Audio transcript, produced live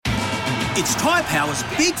It's Tyre Power's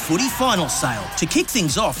Big Footy Final Sale. To kick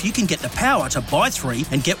things off, you can get the power to buy 3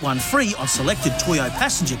 and get 1 free on selected Toyo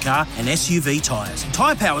passenger car and SUV tyres.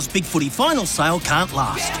 Tyre Power's Big Footy Final Sale can't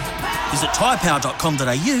last. Visit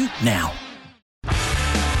tyrepower.com.au now.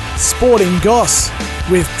 Sporting Goss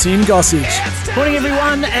with Tim Gossage. Morning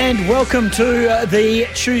everyone and welcome to the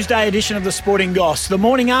Tuesday edition of the Sporting Goss. The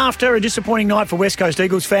morning after a disappointing night for West Coast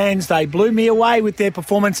Eagles fans. They blew me away with their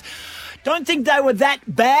performance. Don't think they were that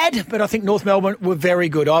bad, but I think North Melbourne were very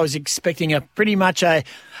good. I was expecting pretty much a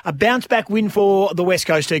bounce-back win for the West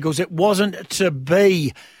Coast Eagles. It wasn't to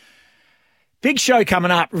be. Big show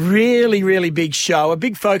coming up. Really, really big show. A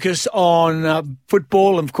big focus on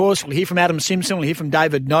football. And of course, we'll hear from Adam Simpson. We'll hear from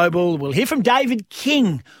David Noble. We'll hear from David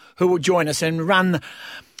King, who will join us and run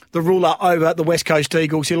the ruler over the West Coast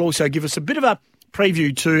Eagles. He'll also give us a bit of a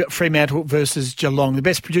preview to Fremantle versus Geelong. The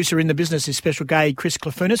best producer in the business is Special K Chris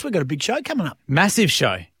Clafunas. We've got a big show coming up. Massive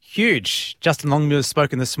show. Huge. Justin Longmuir's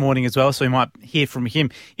spoken this morning as well, so we might hear from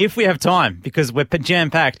him if we have time, because we're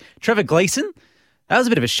jam-packed. Trevor Gleeson, that was a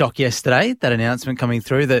bit of a shock yesterday, that announcement coming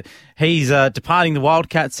through that he's departing the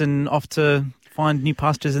Wildcats and off to find new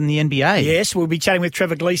pastures in the NBA. Yes, we'll be chatting with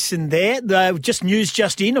Trevor Gleeson there. News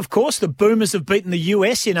just in, of course, the Boomers have beaten the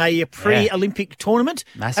US in a pre-Olympic tournament.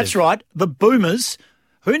 Massive. That's right, the Boomers.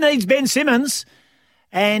 Who needs Ben Simmons?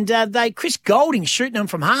 And Chris Golding shooting them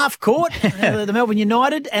from half court, the Melbourne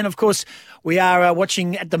United. And, of course, we are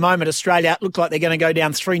watching at the moment Australia look like they're going to go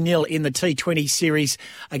down 3-0 in the T20 series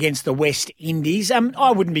against the West Indies.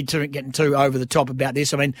 I wouldn't be getting too over the top about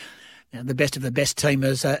this. I mean, the best of the best team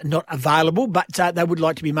is not available, but they would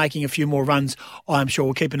like to be making a few more runs, I'm sure.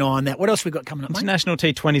 We'll keep an eye on that. What else have we got coming up, mate? International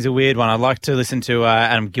T20 is a weird one. I'd like to listen to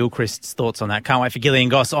Adam Gilchrist's thoughts on that. Can't wait for Gillian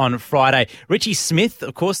Goss on Friday. Richie Smith,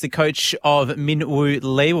 of course, the coach of Min Woo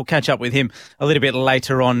Lee. We'll catch up with him a little bit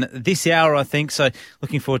later on this hour, I think. So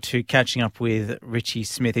looking forward to catching up with Richie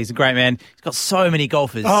Smith. He's a great man. He's got so many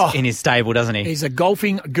golfers in his stable, doesn't he? He's a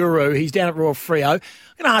golfing guru. He's down at Royal Freo.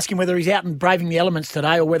 I'm going to ask him whether he's out and braving the elements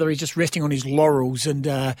today or whether he's just resting on his laurels and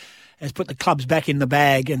has put the clubs back in the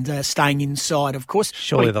bag and staying inside, of course.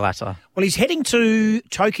 Surely the latter. Well, he's heading to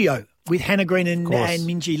Tokyo with Hannah Green and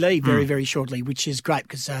Minjee Lee very, very shortly, which is great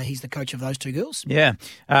because he's the coach of those two girls. Yeah.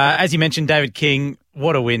 As you mentioned, David King,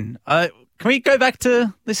 what a win. Can we go back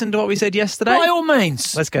to listen to what we said yesterday? By all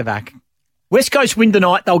means. Let's go back. West Coast win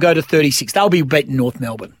tonight, they'll go to 36. They'll be beating North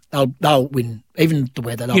Melbourne. They'll win, even the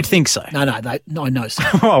weather. You'd think so. No, I know so.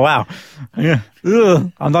 Oh, wow. Yeah.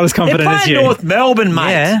 Ugh, I'm not as confident as you. They're playing North Melbourne,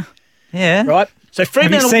 mate. Yeah. Right. So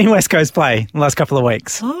Have you seen West Coast play in the last couple of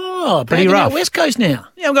weeks? Oh, pretty rough. West Coast now.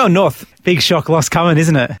 Yeah, I'm going North. Big shock loss coming,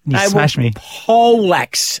 isn't it? You smash me.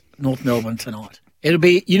 Poleaxe North Melbourne tonight. It'll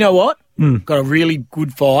be, you know what? Got a really good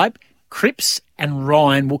vibe. Cripps and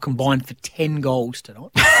Ryan will combine for 10 goals tonight.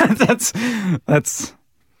 That's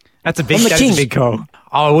a big call.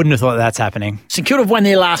 Oh, I wouldn't have thought that's happening. St Kilda have won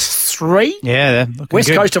their last 3. Yeah, West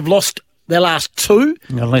Coast have lost their last 2.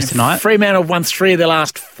 At least tonight. Fremantle have won 3 of their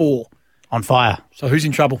last 4. On fire. So who's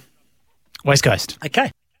in trouble? West Coast.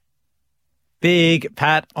 Okay. Big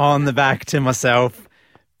pat on the back to myself.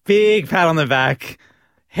 Big pat on the back.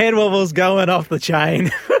 Head wobbles going off the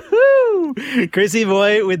chain. Chrissy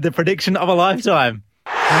boy with the prediction of a lifetime.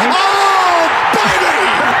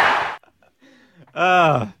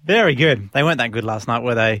 Oh, very good. They weren't that good last night,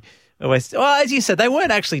 were they? Well, as you said, they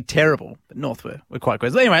weren't actually terrible, but North were quite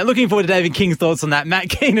good. So anyway, looking forward to David King's thoughts on that. Matt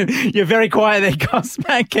Keenan, you're very quiet there, Goss.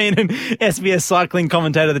 Matt Keenan, SBS cycling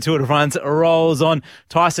commentator of the Tour de France, rolls on.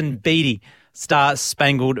 Tyson Beattie, Star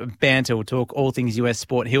Spangled Banter. We'll talk all things US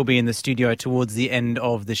sport. He'll be in the studio towards the end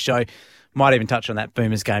of the show. Might even touch on that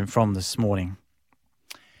Boomers game from this morning.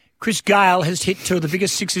 Chris Gale has hit 2 of the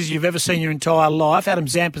biggest sixes you've ever seen in your entire life. Adam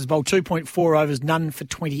Zampa's bowled 2.4 overs, none for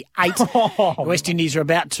 28. West Indies are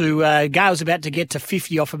Gale's about to get to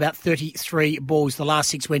 50 off about 33 balls. The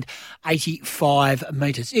last 6 went 85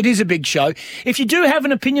 metres. It is a big show. If you do have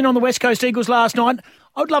an opinion on the West Coast Eagles last night,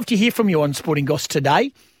 I'd love to hear from you on Sporting Goss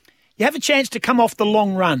today. You have a chance to come off the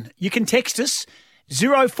long run. You can text us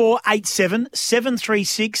 0487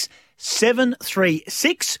 736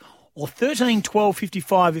 736 or 13 12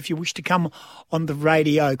 55 if you wish to come on the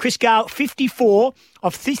radio. Chris Gale, 54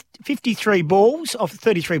 of 53 balls, of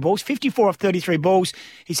 33 balls, 54 of 33 balls.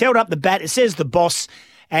 He's held up the bat. It says the boss,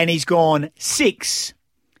 and he's gone 6,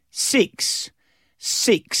 6,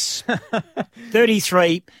 6,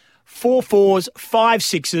 33, 4 fours, 5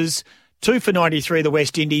 sixes, 2 for 93, the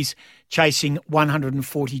West Indies, chasing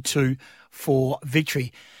 142 for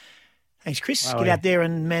victory. Thanks, Chris. Wow, Get yeah. out there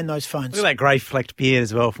and man those phones. Look at that grey flecked beard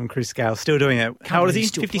as well from Chris Gale. Still doing it. How old is he?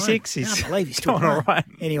 56? I can't believe he's still going all playing.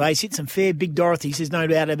 right. Anyway, he's hit some fair big Dorothys. There's no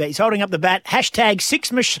doubt about it. He's holding up the bat. Hashtag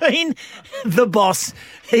 6 Machine, the boss.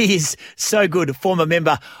 He is so good. A former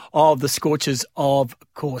member of the Scorchers, of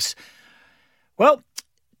course. Well,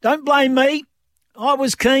 don't blame me. I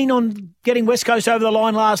was keen on getting West Coast over the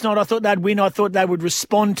line last night. I thought they'd win. I thought they would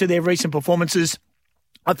respond to their recent performances.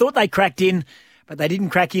 I thought they cracked in, but they didn't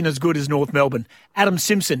crack in as good as North Melbourne. Adam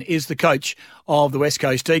Simpson is the coach of the West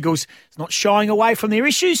Coast Eagles. He's not shying away from their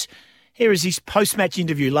issues. Here is his post-match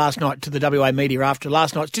interview last night to the WA media after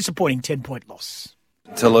last night's disappointing 10-point loss.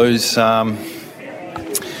 To lose, I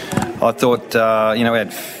thought, we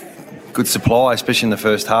had good supply, especially in the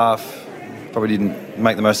first half. Probably didn't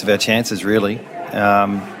make the most of our chances, really.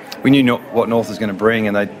 We knew what North was going to bring,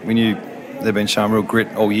 and we knew they've been showing real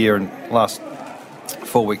grit all year, and last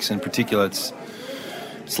 4 weeks in particular, it's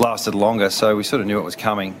lasted longer, so we sort of knew it was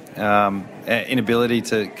coming. Our inability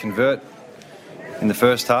to convert in the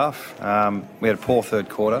first half, we had a poor third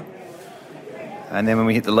quarter, and then when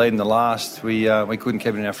we hit the lead in the last, we couldn't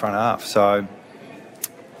keep it in our front half. So,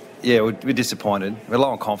 yeah, we're disappointed. We're low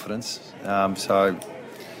on confidence, so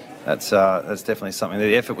that's definitely something.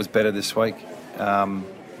 The effort was better this week,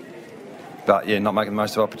 but yeah, not making the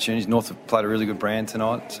most of opportunities. North have played a really good brand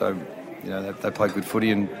tonight, so they played good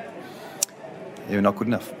footy and we're not good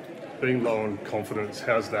enough. Being low on confidence,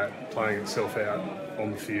 how's that playing itself out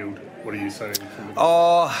on the field? What are you saying?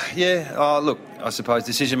 Look, I suppose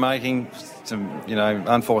decision making, some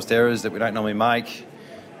unforced errors that we don't normally make.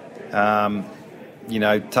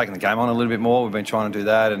 Taking the game on a little bit more. We've been trying to do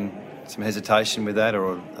that, and some hesitation with that,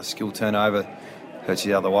 or a skill turnover hurts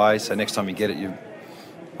you the other way. So next time you get it, you're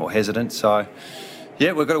more hesitant. So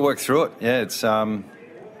yeah, we've got to work through it. Yeah,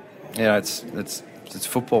 it's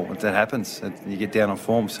football. That happens. You get down on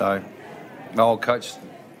form. So my old coach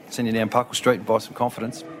send you down Puckle Street and buy some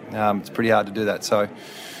confidence. It's pretty hard to do that. So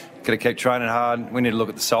got to keep training hard. We need to look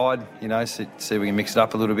at the side. See if we can mix it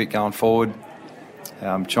up a little bit going forward.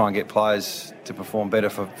 Try and get players to perform better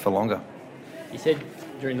for longer. You said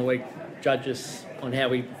during the week, judge us on how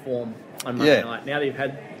we perform on Monday night. Now that you've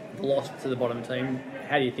had the loss to the bottom team,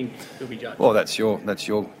 how do you think it'll be judged? Well, that's your. How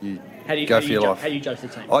do you life. How do you judge the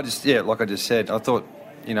team? Like I just said, I thought,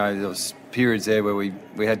 there was periods there where we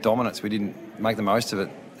had dominance. We didn't make the most of it,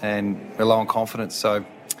 and we're low on confidence. So,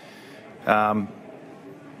 there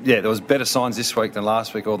was better signs this week than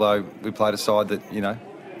last week. Although we played a side that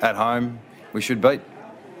at home we should beat,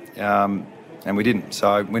 and we didn't.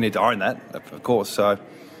 So we need to own that, of course. So,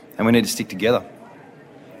 and we need to stick together.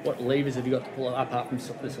 What levers have you got to pull apart from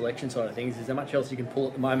the selection side of things? Is there much else you can pull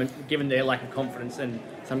at the moment, given their lack of confidence and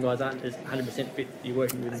some guys aren't as 100% fit you're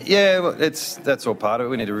working with them? Yeah, well, that's all part of it.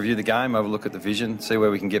 We need to review the game, have a look at the vision, see where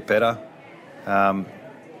we can get better. We'll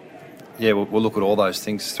look at all those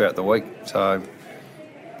things throughout the week. So,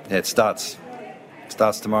 it starts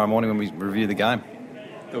tomorrow morning when we review the game.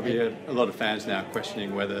 There'll be a lot of fans now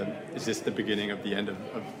questioning whether is this the beginning of the end of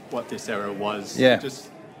what this era was. Yeah. Just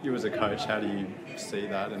you as a coach, how do you see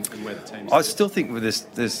that and where the team's I still think with this,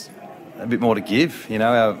 there's a bit more to give.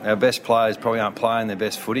 Our best players probably aren't playing their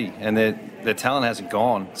best footy, and their talent hasn't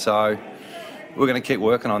gone. So we're going to keep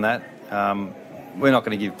working on that. We're not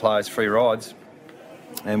going to give players free rides,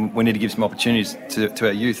 and we need to give some opportunities to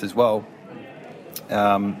our youth as well.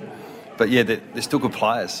 But yeah, they're still good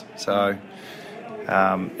players. So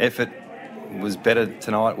effort was better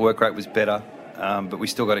tonight, work rate was better, but we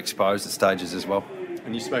still got exposed at stages as well.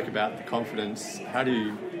 And you spoke about the confidence. How do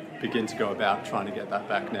you begin to go about trying to get that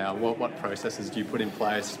back now? What processes do you put in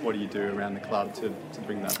place? What do you do around the club to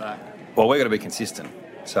bring that back? Well, we've got to be consistent.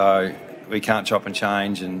 So we can't chop and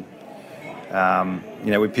change. And,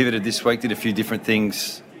 we pivoted this week, did a few different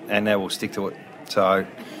things, and now we'll stick to it. So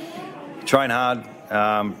train hard,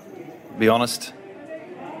 be honest,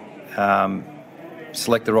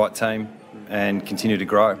 select the right team, and continue to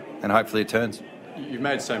grow. And hopefully it turns. You've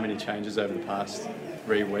made so many changes over the past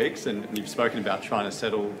 3 weeks, and you've spoken about trying to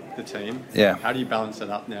settle the team. Yeah. How do you balance it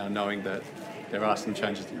up now, knowing that there are some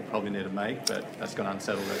changes that you probably need to make, but that's going to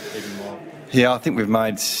unsettle it even more? Yeah, I think we've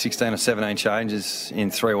made 16 or 17 changes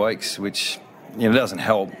in 3 weeks, which doesn't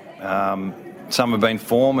help. Some have been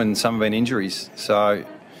form and some have been injuries. So,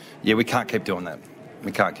 yeah, we can't keep doing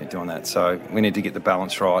that. So we need to get the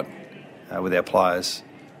balance right with our players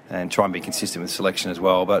and try and be consistent with selection as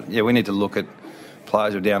well. But, yeah, we need to look at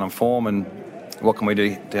players who are down on form and what can we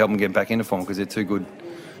do to help them get back into form, because they're too good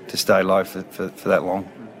to stay low for that long.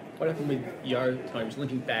 What happened with Yo? He was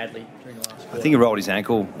limping badly during the last quarter. I think he rolled his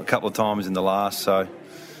ankle a couple of times in the last, so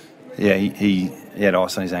yeah, he had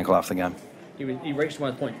ice on his ankle after the game. He reached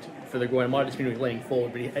one point for the groin. It might have just been with leaning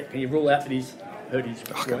forward, but can you rule out that he's hurt his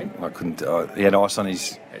groin? I couldn't. He had ice on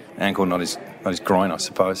his ankle, not his groin, I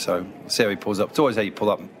suppose. So we'll see how he pulls up. It's always how you pull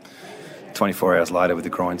up 24 hours later with the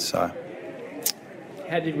groin. So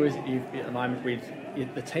how did you at the moment with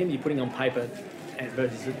the team you're putting on paper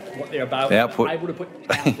versus what they're able to put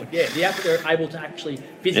output? Yeah, the output they're able to actually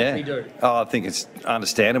physically do. Oh, I think it's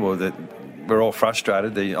understandable that we're all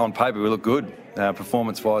frustrated. On paper, we look good.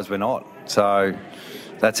 Performance-wise, we're not. So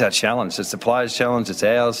that's our challenge. It's the players' challenge. It's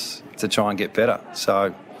ours to try and get better.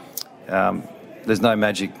 So there's no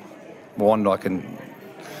magic wand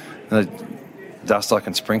dust I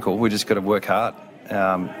can sprinkle. We just got to work hard,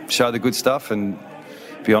 show the good stuff, and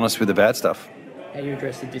be honest with the bad stuff. How do you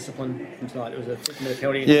address the discipline from tonight? It was a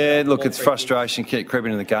penalty. Yeah, look, it's frustration. Keep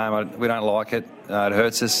creeping in the game. We don't like it. It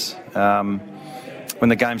hurts us. When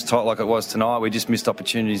the game's tight like it was tonight, we just missed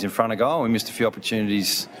opportunities in front of goal. We missed a few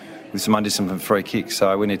opportunities with some undisciplined free kicks.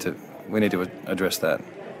 So we need to address that.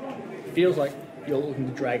 It feels like you're looking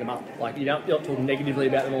to drag them up. Like you're not talking negatively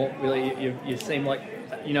about them all. Really, you seem like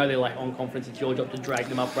they're like on conference. It's your job to drag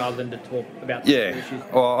them up rather than to talk about the issues.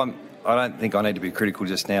 Well, I don't think I need to be critical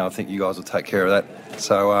just now. I think you guys will take care of that.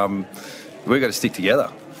 So we've got to stick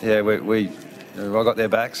together. Yeah, I got their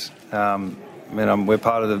backs. We're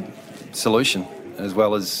part of the solution as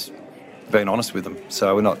well as being honest with them.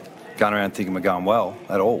 So we're not going around thinking we're going well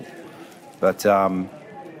at all. But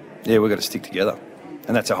we've got to stick together,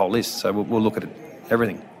 and that's a whole list. So we'll look at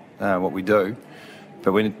everything, what we do,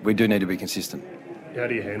 but we do need to be consistent. How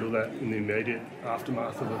do you handle that in the immediate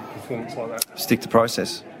aftermath of a performance like that? Stick to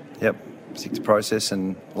process. Yep, stick to process.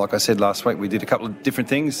 And like I said last week, we did a couple of different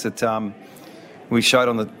things that we showed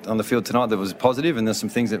on the field tonight that was positive, and there's some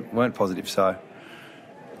things that weren't positive. So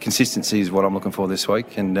consistency is what I'm looking for this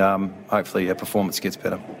week, and hopefully our performance gets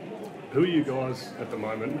better. Who are you guys at the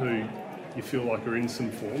moment who you feel like are in some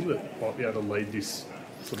form that might be able to lead this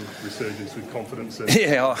sort of resurgence with confidence and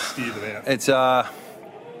steer them out? It's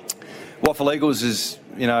Waffle Eagles has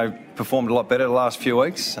performed a lot better the last few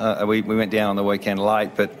weeks. We went down on the weekend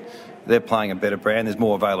late, but they're playing a better brand. There's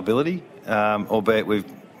more availability, albeit we've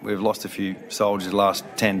lost a few soldiers the last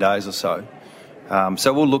 10 days or so.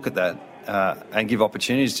 So we'll look at that and give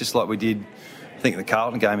opportunities, just like we did. I think the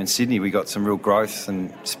Carlton game in Sydney, we got some real growth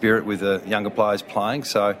and spirit with the younger players playing.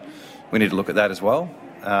 So we need to look at that as well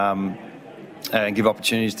and give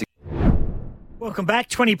opportunities to. Welcome back.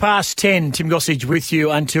 10:20. Tim Gossage with you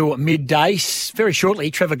until midday. Very shortly,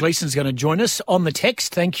 Trevor Gleeson's going to join us on the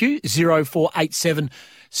text. Thank you. 0487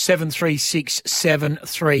 736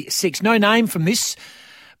 736. No name from this,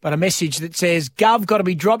 but a message that says, Gov got to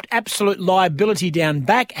be dropped. Absolute liability down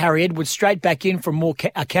back. Harry Edwards straight back in from more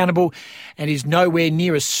accountable and is nowhere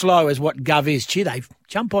near as slow as what Gov is. Gee, they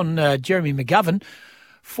jump on Jeremy McGovern.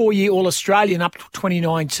 4-year All-Australian up to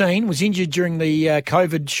 2019, was injured during the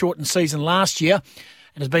COVID-shortened season last year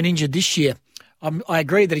and has been injured this year. I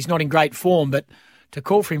agree that he's not in great form, but to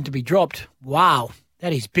call for him to be dropped, wow,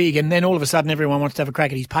 that is big. And then all of a sudden everyone wants to have a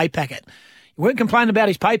crack at his pay packet. You weren't complaining about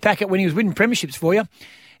his pay packet when he was winning premierships for you.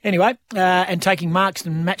 Anyway, and taking marks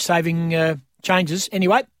and match-saving changes.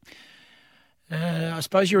 Anyway, I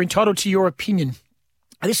suppose you're entitled to your opinion.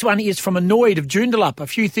 This one is from Annoyed of Joondalup. A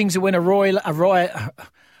few things that went awry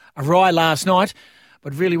last night,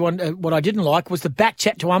 but really what I didn't like was the back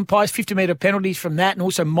chat to umpires, 50-metre penalties from that, and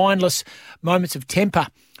also mindless moments of temper.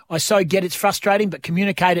 I so get it's frustrating, but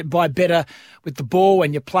communicate it by better with the ball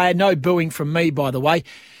and your player. No booing from me, by the way.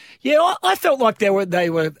 Yeah, I felt like they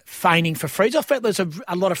were feigning for frees. I felt there's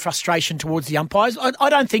a lot of frustration towards the umpires. I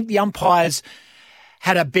don't think the umpires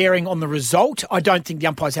had a bearing on the result. I don't think the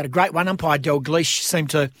umpires had a great one. Umpire Dalglish seemed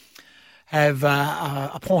to have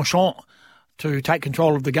a penchant to take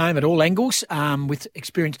control of the game at all angles, with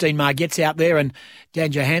experienced Dean Margetts out there and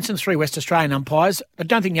Dan Johansson, 3 West Australian umpires. I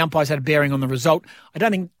don't think the umpires had a bearing on the result. I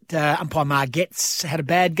don't think umpire Margetts had a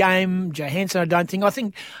bad game. Johansson, I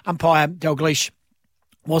think umpire Dalglish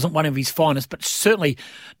wasn't one of his finest, but certainly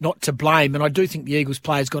not to blame. And I do think the Eagles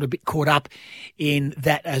players got a bit caught up in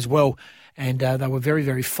that as well. And they were very,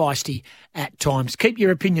 very feisty at times. Keep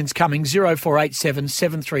your opinions coming, 0487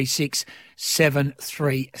 736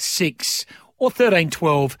 736 or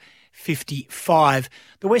 1312 55.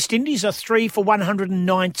 The West Indies are 3 for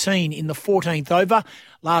 119 in the 14th over.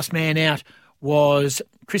 Last man out was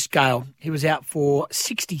Chris Gayle. He was out for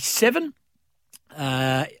 67.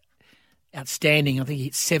 Outstanding. I think he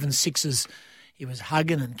hit 7 sixes. He was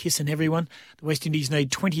hugging and kissing everyone. The West Indies need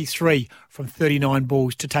 23 from 39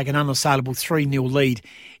 balls to take an unassailable 3-0 lead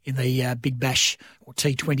in the Big Bash or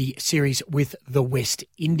T20 series with the West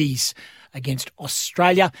Indies against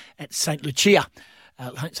Australia at St. Lucia.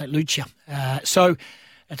 So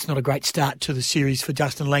That's not a great start to the series for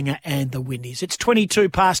Justin Langer and the Windies. It's 22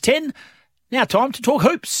 past 10. Now time to talk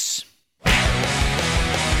hoops.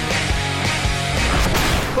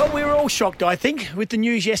 Well, we were all shocked, I think, with the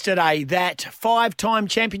news yesterday that 5-time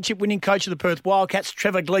championship-winning coach of the Perth Wildcats,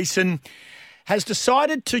 Trevor Gleeson, has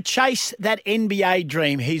decided to chase that NBA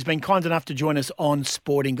dream. He's been kind enough to join us on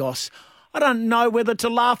Sporting Goss. I don't know whether to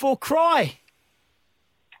laugh or cry.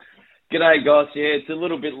 G'day, Goss. Yeah, it's a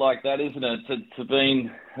little bit like that, isn't it? It's been,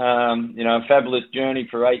 a fabulous journey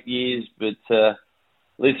for 8 years. But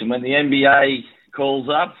listen, when the NBA calls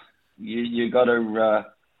up, you got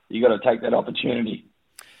to take that opportunity.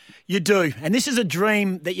 You do. And this is a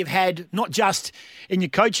dream that you've had not just in your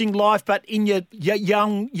coaching life, but in your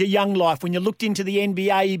young life. When you looked into the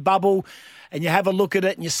NBA bubble and you have a look at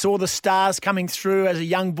it and you saw the stars coming through as a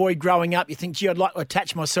young boy growing up, you think, gee, I'd like to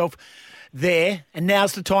attach myself there. And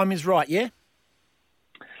now's the time is right, yeah?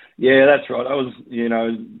 Yeah, that's right. I was,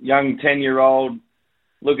 young 10-year-old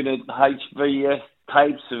looking at HVS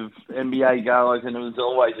tapes of NBA guys, and it was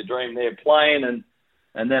always a dream there playing.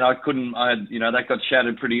 And then that got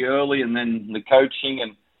shattered pretty early, and then the coaching.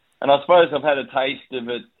 And I suppose I've had a taste of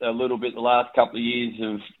it a little bit the last couple of years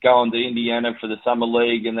of going to Indiana for the Summer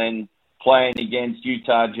League and then playing against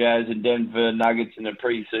Utah Jazz and Denver Nuggets in the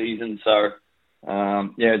preseason. So,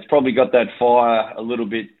 it's probably got that fire a little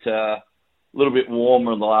bit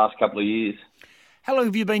warmer in the last couple of years. How long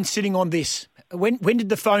have you been sitting on this? When did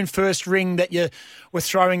the phone first ring that you were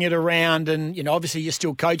throwing it around? And, obviously you're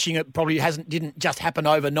still coaching. It probably didn't just happen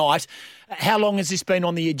overnight. How long has this been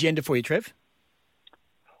on the agenda for you, Trev?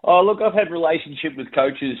 Oh, look, I've had relationship with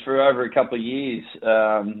coaches for over a couple of years,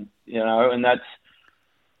 and that's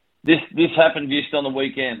this happened just on the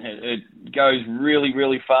weekend. It goes really,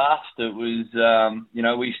 really fast. It was,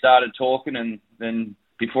 we started talking, and then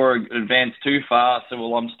before it advanced too far, I said,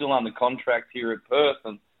 well, I'm still under contract here at Perth,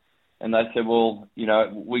 and they said, well,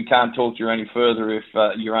 we can't talk to you any further if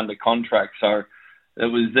you're under contract. So it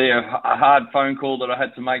was a hard phone call that I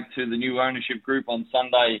had to make to the new ownership group on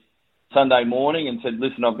Sunday morning and said,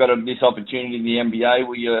 listen, I've got this opportunity in the NBA.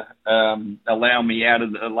 Will you allow me out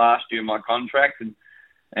of the last year of my contract?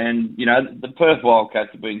 And the Perth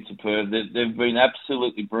Wildcats have been superb. They've been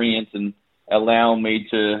absolutely brilliant and allowing me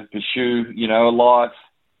to pursue, a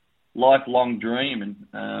lifelong dream.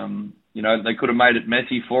 And, they could have made it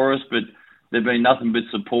messy for us, but they've been nothing but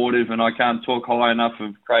supportive. And I can't talk high enough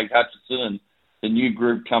of Craig Hutchison and the new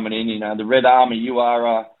group coming in. The Red Army, you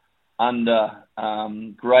are under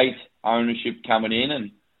great ownership coming in.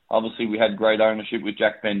 And obviously we had great ownership with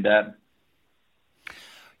Jack Ben-Dab.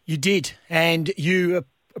 You did, and you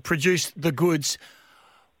produced the goods.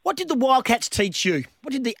 What did the Wildcats teach you?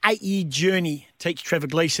 What did the 8-year journey teach Trevor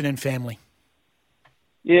Gleeson and family?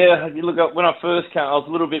 Yeah, you look at when I first came, I was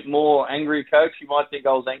a little bit more angry, Coach. You might think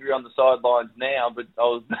I was angry on the sidelines now, but I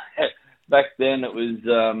was back then. It was,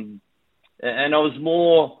 and I was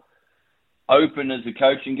more open as a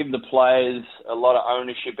coach and giving the players a lot of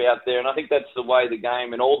ownership out there. And I think that's the way the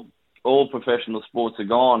game and all professional sports are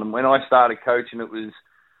gone. And when I started coaching, it was,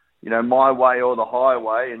 my way or the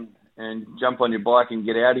highway, and jump on your bike and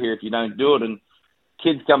get out of here if you don't do it. And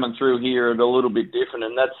kids coming through here are a little bit different,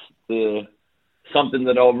 and that's something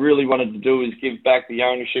that I really wanted to do is give back the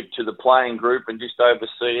ownership to the playing group and just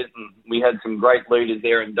oversee it. And we had some great leaders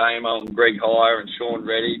there in Damo and Greg Heyer and Sean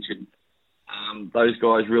Redditch, and those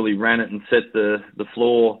guys really ran it and set the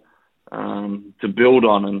floor to build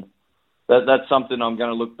on. And that's something I'm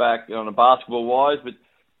going to look back on a basketball-wise, but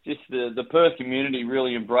just the Perth community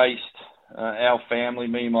really embraced our family,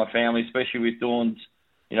 me and my family, especially with Dawn's,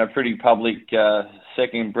 pretty public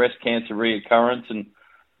second breast cancer reoccurrence, and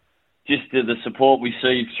just the support we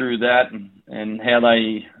see through that and how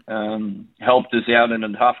they helped us out in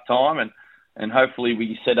a tough time. And hopefully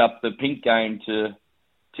we set up the Pink game to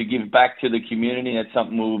give back to the community. That's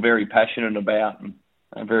something we were very passionate about, and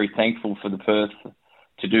I'm very thankful for the Perth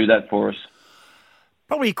to do that for us.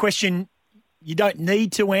 Probably a question you don't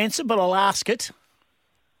need to answer, but I'll ask it.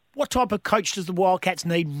 What type of coach does the Wildcats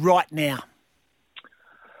need right now?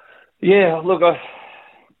 Yeah, look,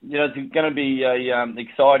 it's going to be a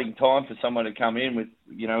exciting time for someone to come in with,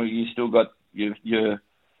 you still got your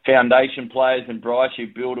foundation players and Bryce you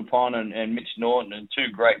build upon, and Mitch Norton, and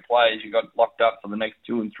two great players you got locked up for the next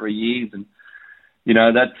 2 and 3 years. And,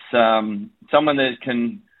 that's someone that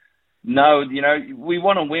can know, we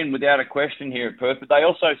want to win without a question here at Perth, but they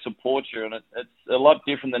also support you, and it's a lot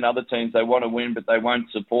different than other teams. They want to win, but they won't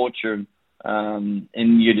support you in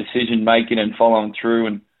your decision-making and following through.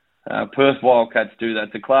 And Perth Wildcats do that.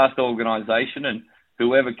 It's a class organisation, and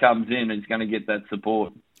whoever comes in is going to get that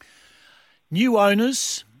support. New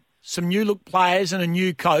owners, some new-look players and a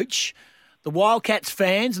new coach, the Wildcats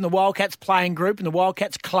fans and the Wildcats playing group and the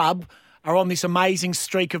Wildcats club are on this amazing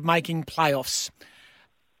streak of making playoffs.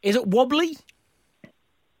 Is it wobbly?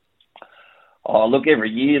 Oh, look, every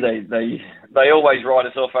year they always write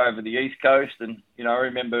us off over the East Coast. And, you know, I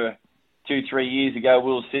remember 2-3 years ago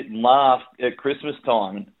we were sitting and laughed at Christmas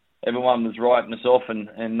time and everyone was writing us off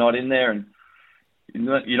and not in there. And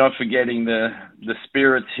you're not forgetting the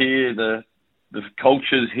spirits here, the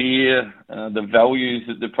cultures here, the values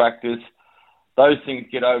that they practice. Those things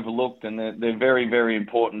get overlooked, and they're very, very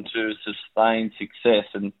important to sustain success.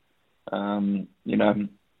 And, you know,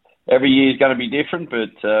 every year is going to be different,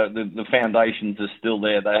 but the foundations are still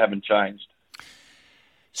there. They haven't changed.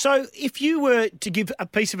 So if you were to give a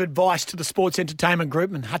piece of advice to the Sports Entertainment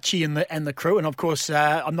Group and Hutchie and the crew, and of course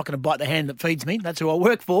I'm not going to bite the hand that feeds me, that's who I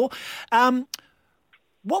work for,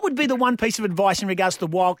 what would be the one piece of advice in regards to the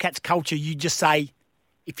Wildcats culture you just say,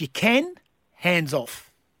 if you can, hands off?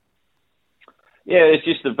 Yeah, it's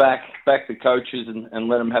just to back the coaches and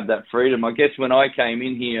let them have that freedom. I guess when I came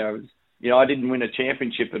in here, I didn't win a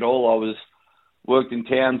championship at all. I worked in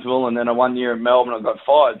Townsville, and then 1 year in Melbourne, I got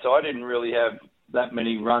fired. So I didn't really have that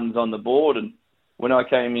many runs on the board. And when I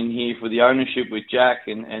came in here for the ownership with Jack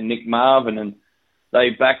and Nick Marvin, and they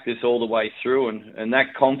backed us all the way through, and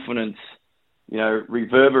that confidence, you know,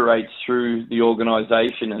 reverberates through the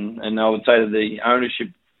organisation. And I would say to the ownership,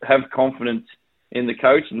 have confidence in the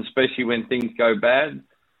coach, and especially when things go bad,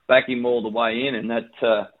 back him all the way in. And that,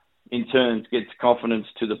 in turn, gets confidence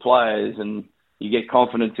to the players, and you get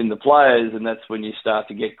confidence in the players, and that's when you start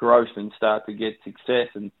to get growth and start to get success.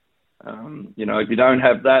 And, you know, if you don't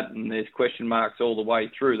have that and there's question marks all the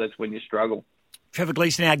way through, that's when you struggle. Trevor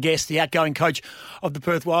Gleeson, our guest, the outgoing coach of the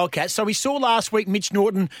Perth Wildcats. So we saw last week Mitch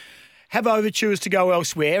Norton have overtures to go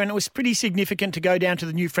elsewhere, and it was pretty significant to go down to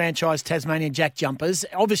the new franchise Tasmanian Jack Jumpers.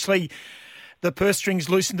 Obviously, the purse strings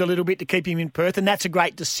loosened a little bit to keep him in Perth, and that's a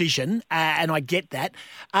great decision, and I get that.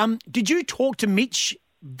 Did you talk to Mitch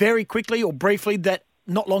very quickly or briefly that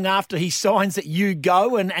not long after he signs that you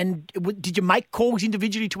go, and did you make calls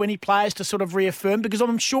individually to any players to sort of reaffirm? Because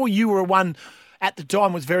I'm sure you were one at the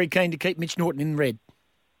time was very keen to keep Mitch Norton in red.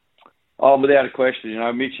 Oh, without a question. You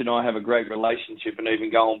know, Mitch and I have a great relationship, and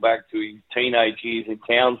even going back to his teenage years in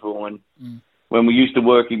Townsville, and when we used to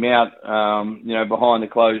work him out, you know, behind the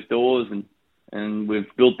closed doors, and we've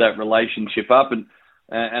built that relationship up.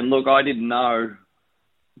 And look, I didn't know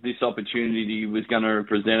this opportunity was going to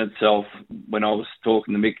present itself when I was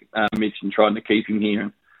talking to Mitch and trying to keep him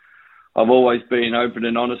here. I've always been open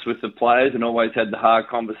and honest with the players and always had the hard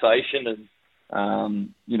conversation,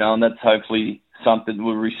 and you know, and that's hopefully something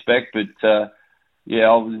we'll respect. But yeah,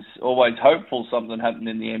 I was always hopeful something happened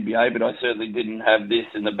in the NBA, but I certainly didn't have this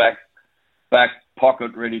in the back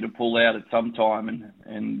pocket ready to pull out at some time.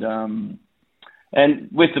 And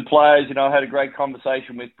with the players, you know, I had a great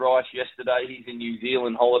conversation with Bryce yesterday. He's in New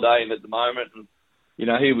Zealand holidaying at the moment, and you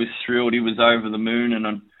know, he was thrilled. He was over the moon, and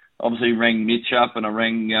I obviously rang Mitch up, and I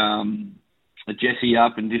rang Jesse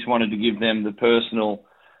up, and just wanted to give them the personal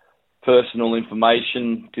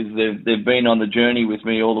information, because they've been on the journey with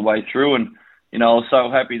me all the way through. And you know, I was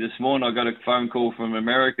so happy this morning. I got a phone call from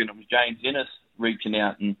America, and it was James Innes reaching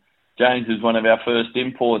out, and James was one of our first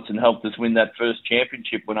imports and helped us win that first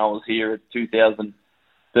championship when I was here at 2013-14.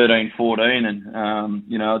 And,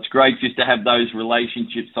 you know, it's great just to have those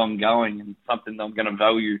relationships ongoing, and something that I'm going to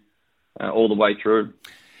value all the way through.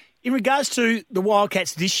 In regards to the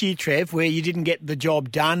Wildcats this year, Trev, where you didn't get the job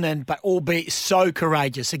done, but albeit so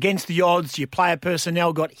courageous, against the odds, your player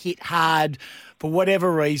personnel got hit hard for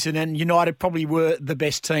whatever reason, and United probably were the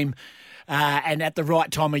best team and at the right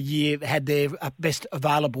time of year had their best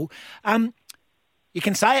available. You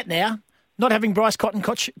can say it now, not having Bryce Cotton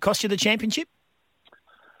cost you the championship?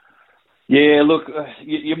 Yeah, look,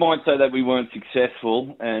 you might say that we weren't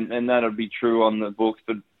successful, and that would be true on the books,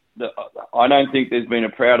 but I don't think there's been a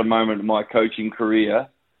prouder moment in my coaching career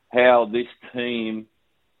how this team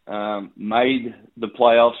made the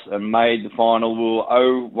playoffs and made the final. We were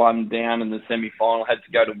 0-1 down in the semi-final, had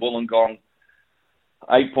to go to Wollongong,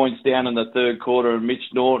 8 points down in the third quarter, and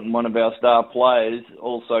Mitch Norton, one of our star players,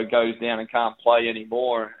 also goes down and can't play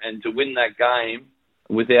anymore. And to win that game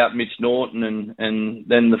without Mitch Norton and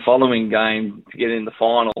then the following game to get in the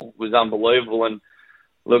final was unbelievable. And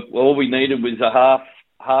look, all we needed was a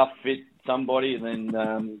half fit somebody, and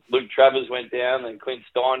then Luke Travers went down, and Clint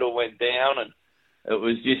Steindl went down, and it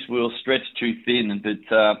was just, we were stretched too thin. But,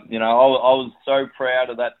 you know, I was so proud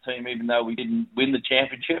of that team, even though we didn't win the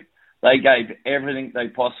championship. They gave everything they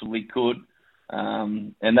possibly could.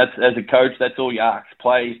 And that's, as a coach, that's all you ask.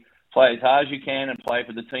 Play as hard as you can and play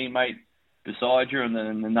for the teammate beside you and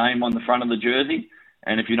the name on the front of the jersey.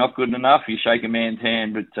 And if you're not good enough, you shake a man's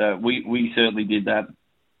hand. But we certainly did that.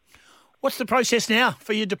 What's the process now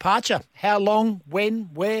for your departure? How long, when,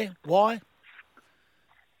 where, why?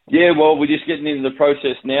 Yeah, well, we're just getting into the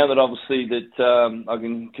process now that obviously that I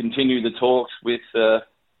can continue the talks with the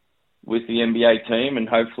NBA team, and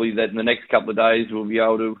hopefully that in the next couple of days we'll be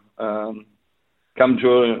able to come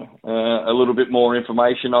to a little bit more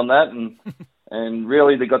information on that. And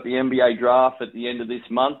really, they got the NBA draft at the end of this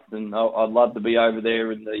month, and I'd love to be over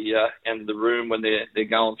there in the end of the room when they're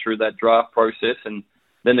going through that draft process. And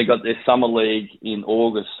then they got their summer league in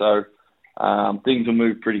August, so things will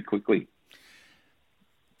move pretty quickly.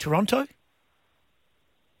 Toronto?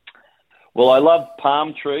 Well, I love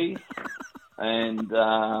palm trees, and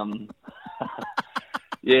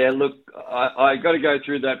yeah, look, I got to go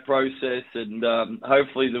through that process, and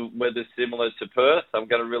hopefully the weather's similar to Perth. I'm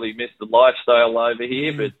going to really miss the lifestyle over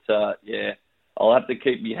here, but yeah, I'll have to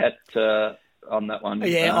keep my hat on that one.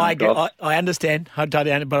 Yeah, I understand. I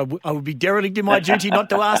totally understand, but I would be derelict in my duty not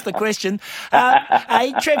to ask the question.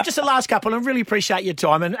 Hey, Trev, just the last couple, and I really appreciate your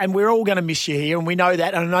time, and we're all going to miss you here, and we know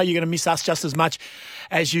that, and I know you're going to miss us just as much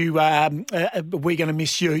as we're going to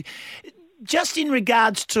miss you. Just in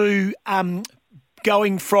regards to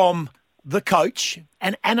going from the coach,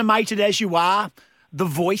 and animated as you are, the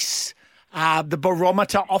voice, the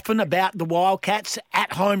barometer often about the Wildcats,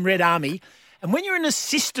 at home Red Army, and when you're an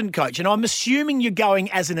assistant coach, and I'm assuming you're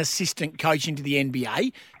going as an assistant coach into the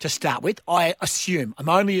NBA to start with, I'm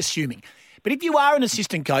only assuming. But if you are an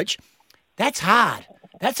assistant coach, that's hard.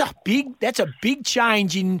 That's a big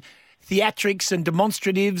change in theatrics and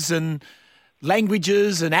demonstratives and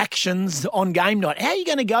languages and actions on game night. How are you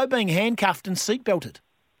going to go being handcuffed and seatbelted?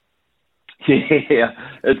 Yeah,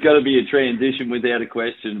 it's got to be a transition without a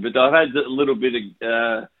question. But I've had a little bit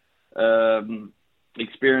of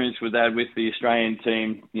experience with that with the Australian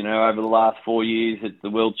team, over the last 4 years at the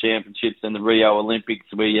World Championships and the Rio Olympics,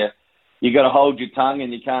 where you got to hold your tongue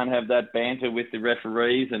and you can't have that banter with the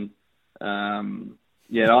referees. And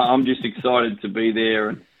I'm just excited to be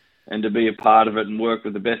there and to be a part of it and work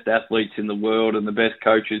with the best athletes in the world and the best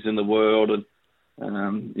coaches in the world, and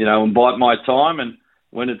and bite my time. And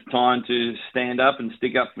when it's time to stand up and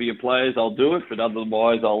stick up for your players, I'll do it. But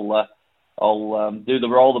otherwise, I'll do the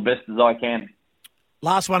role the best as I can.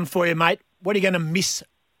 Last one for you, mate. What are you going to miss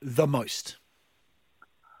the most?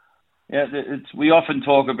 Yeah, we often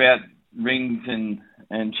talk about rings and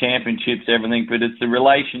championships, everything, but it's the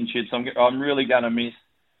relationships I'm really going to miss.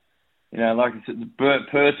 Like I said,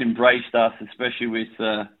 Perth embraced us, especially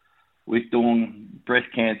with Dawn breast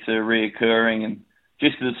cancer reoccurring, and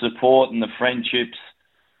just the support and the friendships.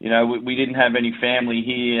 We didn't have any family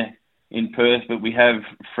here in Perth, but we have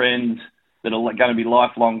friends that are going to be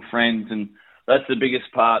lifelong friends, and that's the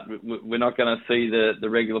biggest part. We're not going to see the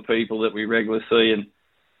regular people that we regularly see,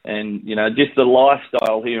 and just the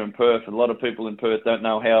lifestyle here in Perth. A lot of people in Perth don't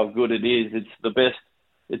know how good it is. It's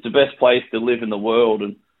the best place to live in the world,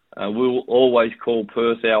 and we'll always call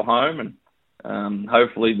Perth our home, and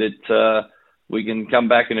hopefully that we can come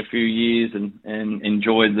back in a few years and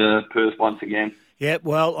enjoy the Perth once again. Yeah,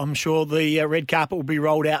 well, I'm sure the red carpet will be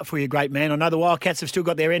rolled out for you, great man. I know the Wildcats have still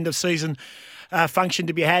got their end of season function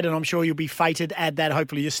to be had, and I'm sure you'll be fated at that.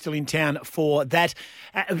 Hopefully you're still in town for that.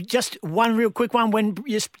 Just one real quick one. When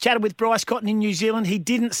you chatted with Bryce Cotton in New Zealand, he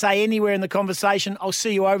didn't say anywhere in the conversation, I'll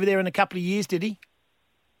see you over there in a couple of years, did he?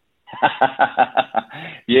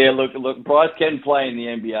 Yeah, look, Bryce can play in the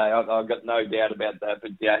NBA. I've got no doubt about that.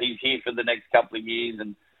 But yeah, he's here for the next couple of years,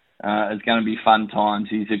 and it's going to be fun times.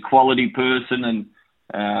 He's a quality person, and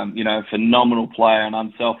phenomenal player, an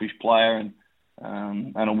unselfish player, and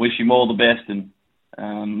I wish him all the best.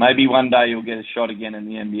 And maybe one day you'll get a shot again in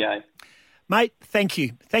the NBA. Mate, thank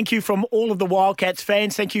you. Thank you from all of the Wildcats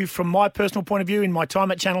fans. Thank you from my personal point of view in my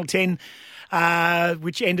time at Channel 10.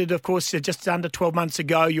 Which ended, of course, just under 12 months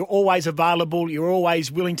ago. You're always available. You're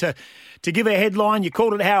always willing to give a headline. You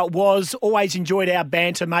called it how it was. Always enjoyed our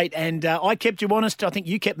banter, mate. And I kept you honest. I think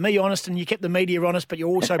you kept me honest, and you kept the media honest, but you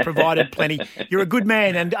also provided plenty. You're a good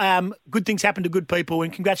man, and good things happen to good people.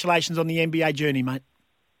 And congratulations on the NBA journey, mate.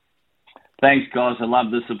 Thanks, guys. I love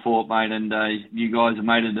the support, mate. And you guys have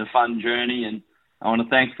made it a fun journey. And I want to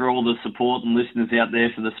thank for all the support and listeners out there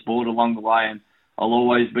for the support along the way. And I'll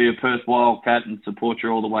always be a Perth Wildcat and support you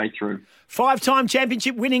all the way through. 5-time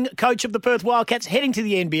championship-winning coach of the Perth Wildcats, heading to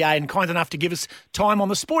the NBA and kind enough to give us time on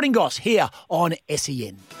the Sporting Goss here on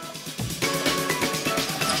SEN.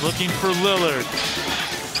 Looking for Lillard.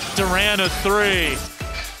 Durant a three.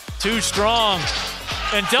 Too strong.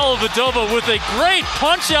 And Dellavedova with a great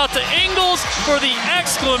punch out to Ingles for the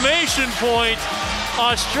exclamation point.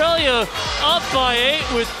 Australia up by 8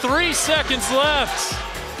 with 3 seconds left.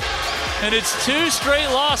 And it's 2 straight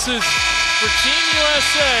losses for Team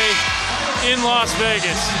USA in Las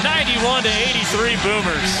Vegas. 91-83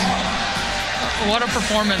 Boomers. What a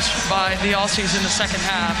performance by the Aussies in the second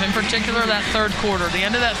half. In particular, that third quarter. The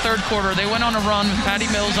end of that third quarter, they went on a run with Patty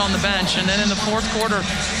Mills on the bench. And then in the fourth quarter,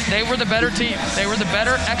 they were the better team. They were the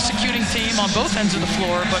better executing team on both ends of the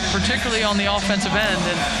floor, but particularly on the offensive end.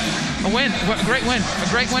 And a win, a great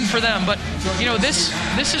win for them. But, you know, this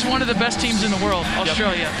is one of the best teams in the world,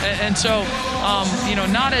 Australia. Yep. And so, you know,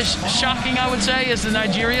 not as shocking, I would say, as the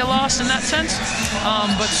Nigeria loss in that sense.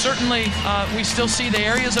 But certainly we still see the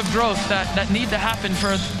areas of growth that need to happen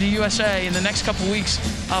for the USA in the next couple weeks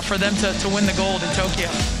for them to win the gold in Tokyo.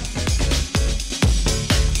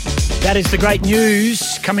 That is the great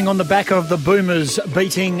news coming on the back of the Boomers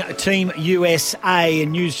beating Team USA.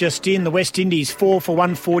 And news just in, the West Indies 4 for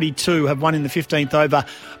 142 have won in the 15th over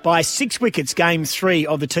by 6 wickets, Game 3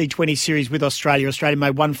 of the T20 series with Australia. Australia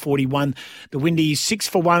made 141. The Windies 4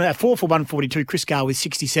 for 142. Chris Gale with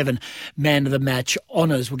 67 man of the match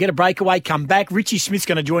honours. We'll get a breakaway, come back. Richie Smith's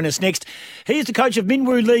going to join us next. He is the coach of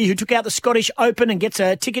Minwoo Lee, who took out the Scottish Open and gets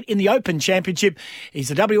a ticket in the Open Championship. He's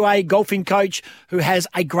the WA golfing coach who has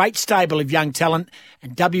a great stable of young talent,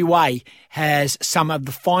 and WA has some of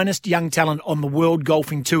the finest young talent on the world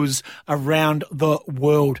golfing tours around the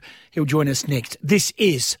world. He'll join us next. This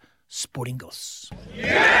is Sporting Goss.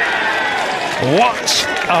 What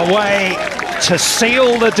a way to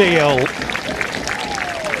seal the deal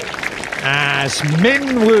as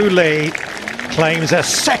Minwoo Lee claims a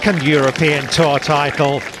second European Tour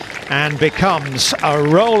title and becomes a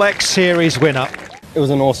Rolex Series winner. It was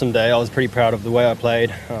an awesome day. I was pretty proud of the way I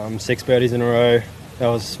played. 6 birdies in a row. That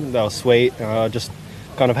was sweet. Just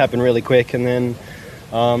kind of happened really quick, and then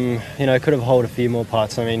you know, could have holed a few more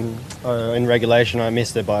putts. I mean, in regulation I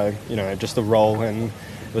missed it by, you know, just a roll, and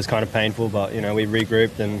it was kind of painful. But you know, we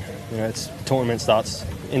regrouped, and you know, the tournament starts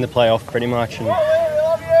in the playoff pretty much. And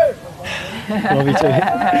love you too.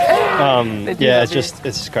 Yeah, it's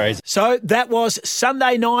just crazy. So that was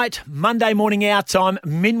Sunday night, Monday morning our time.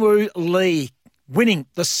 Minwoo Lee winning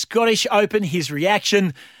the Scottish Open. His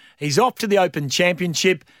reaction, he's off to the Open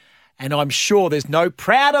Championship, and I'm sure there's no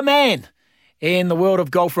prouder man in the world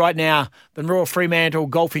of golf right now than Royal Fremantle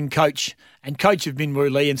golfing coach and coach of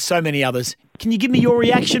Minwoo Lee and so many others. Can you give me your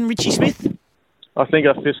reaction, Richie Smith? I think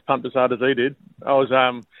I fist pumped as hard as he did. I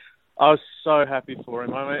was so happy for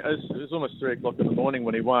him. I mean, it was almost 3 o'clock in the morning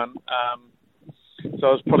when he won, so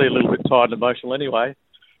I was probably a little bit tired and emotional anyway.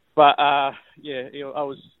 But yeah, I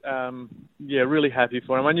was really happy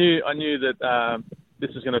for him. I knew that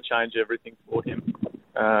this is going to change everything for him.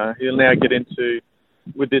 He'll now get into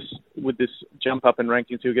with this jump up in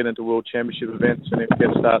rankings. He'll get into World Championship events and he'll get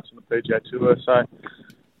starts on the PGA Tour. So,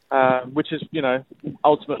 which is, you know,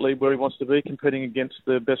 ultimately where he wants to be, competing against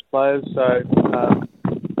the best players. So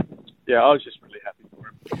yeah, I was just really happy for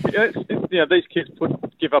him. You know, these kids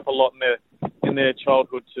give up a lot in their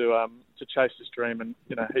childhood to chase this dream, and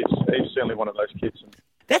you know, he's certainly one of those kids.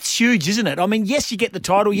 That's huge, isn't it? I mean, yes, you get the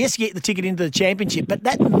title, yes, you get the ticket into the championship, but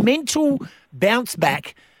that mental bounce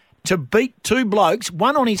back to beat 2 blokes,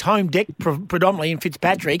 one on his home deck predominantly in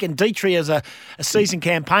Fitzpatrick, and Dietrich as a seasoned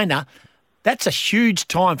campaigner, that's a huge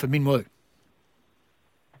time for Minwoo.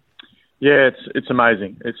 Yeah, it's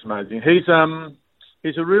amazing. It's amazing. He's a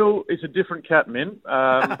different cat, Min.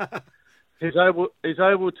 He's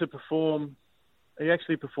able to perform. He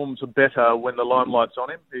actually performs better when the limelight's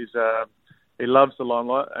on him. He loves the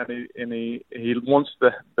limelight, and he wants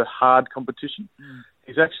the hard competition.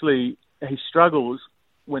 He struggles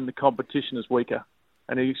when the competition is weaker,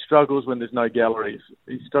 and he struggles when there's no galleries.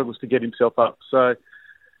 He struggles to get himself up. So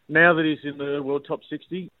now that he's in the World Top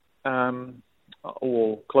 60,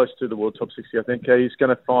 or close to the World Top 60, I think he's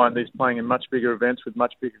going to find he's playing in much bigger events with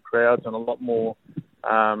much bigger crowds and a lot more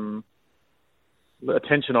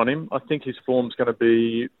attention on him. I think his form's going to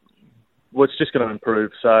be, well, it's just going to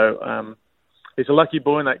improve. So he's a lucky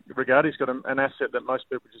boy in that regard. He's got an asset that most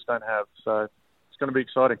people just don't have. So it's going to be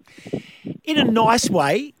exciting. In a nice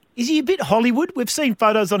way, is he a bit Hollywood? We've seen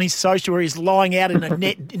photos on his social where he's lying out in a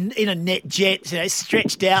net in a net jet, you know,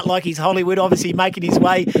 stretched out like he's Hollywood, obviously making his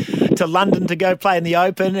way to London to go play in the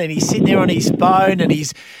Open, and he's sitting there on his phone, and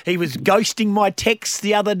he was ghosting my texts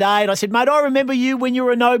the other day, and I said, mate, I remember you when you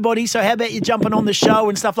were a nobody, so how about you jumping on the show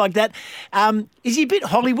and stuff like that? Is he a bit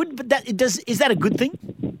Hollywood? But is that a good thing?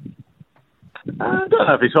 I don't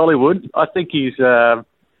know if he's Hollywood. I think he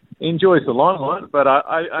enjoys the limelight, but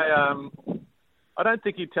I don't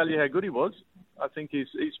think he'd tell you how good he was. I think he's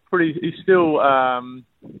still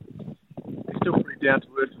still pretty down to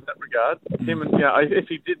earth in that regard. Him and if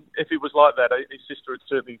he was like that, his sister would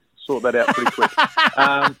certainly sort that out pretty quick.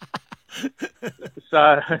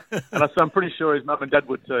 So I'm pretty sure his mum and dad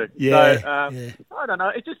would too. Yeah. So, I don't know.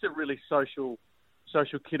 It's just a really social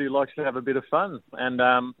kid who likes to have a bit of fun, and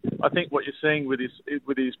I think what you're seeing with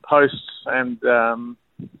his posts and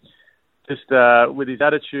with his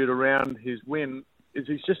attitude around his win is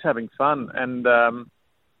he's just having fun, and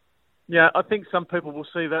I think some people will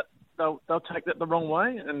see that they'll take that the wrong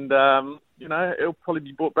way, and it'll probably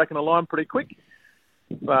be brought back in a line pretty quick.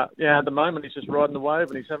 But at the moment he's just riding the wave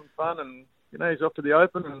and he's having fun, and he's off to the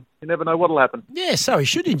Open, and you never know what'll happen. Yeah, so he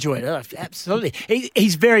should enjoy it. Oh, absolutely.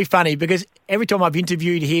 He's very funny because every time I've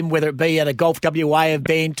interviewed him, whether it be at a Golf WA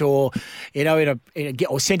event or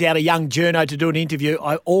or sent out a young journo to do an interview,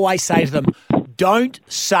 I always say to them, don't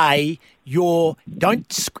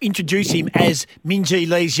introduce him as Minjee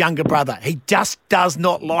Lee's younger brother. He just does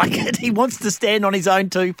not like it. He wants to stand on his own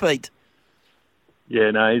 2 feet.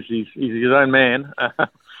 Yeah, no, he's his own man. I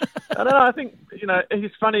don't know. I think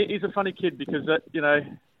he's funny. He's a funny kid because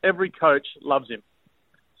every coach loves him.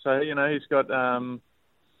 So he's got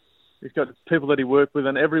people that he worked with,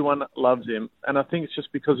 and everyone loves him. And I think it's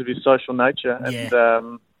just because of his social nature. Yeah.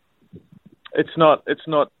 And it's not.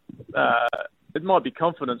 It might be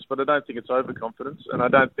confidence, but I don't think it's overconfidence. And I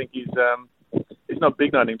don't think he's not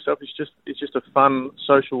big on himself. He's just a fun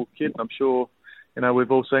social kid. And I'm sure.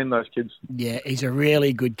 We've all seen those kids. Yeah, he's a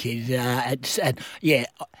really good kid.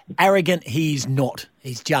 Arrogant he's not.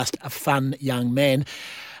 He's just a fun young man.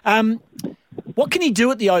 What can he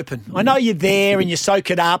do at the Open? I know you're there and you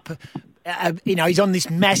soak it up. He's on this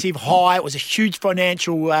massive high. It was a huge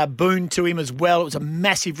financial boon to him as well. It was a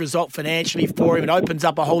massive result financially for him. It opens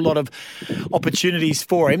up a whole lot of opportunities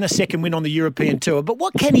for him. A second win on the European Tour. But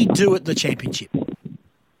what can he do at the Championship?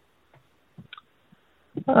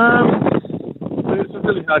 It's a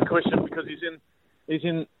really hard question because he's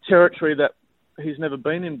in territory that he's never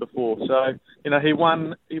been in before. So he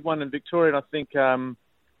won in Victoria, and I think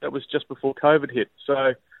that was just before COVID hit.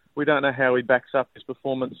 So we don't know how he backs up his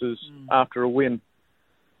performances after a win.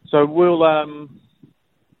 So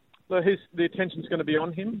the attention's going to be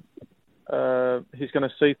on him. He's going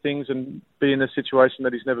to see things and be in a situation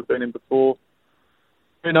that he's never been in before.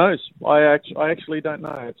 Who knows? I actually don't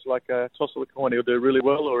know. It's like a toss of the coin. He'll do really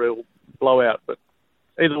well or he'll blow out. But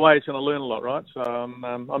either way, he's going to learn a lot, right? So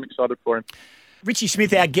I'm excited for him. Richie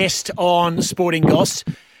Smith, our guest on Sporting Goss.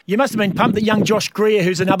 You must have been pumped that young Josh Greer,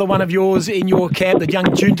 who's another one of yours in your camp, the young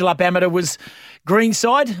Joondalup amateur, was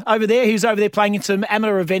greenside over there. He was over there playing in some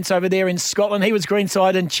amateur events over there in Scotland. He was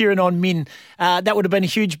greenside and cheering on Min. That would have been a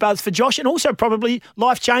huge buzz for Josh, and also probably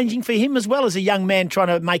life-changing for him as well as a young man trying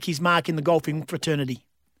to make his mark in the golfing fraternity.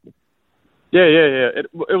 Yeah.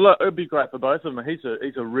 It'll be great for both of them. He's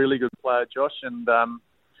a really good player, Josh, and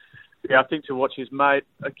I think to watch his mate,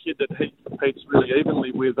 a kid that he competes really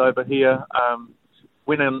evenly with over here,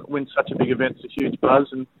 win such a big event, it's a huge buzz.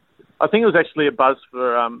 And I think it was actually a buzz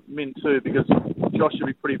for Min too, because Josh should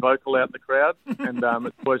be pretty vocal out in the crowd, and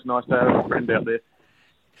it's always nice to have a friend out there.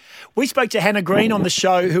 We spoke to Hannah Green on the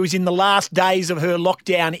show, who was in the last days of her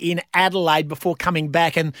lockdown in Adelaide before coming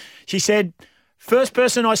back, and she said, first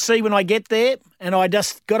person I see when I get there and I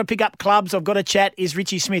just got to pick up clubs, I've got to chat, is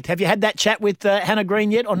Richie Smith. Have you had that chat with Hannah Green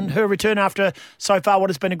yet on her return after so far what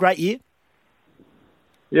has been a great year?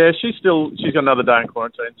 Yeah, she's got another day in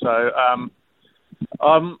quarantine. So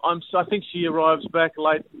I think she arrives back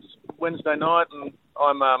late Wednesday night, and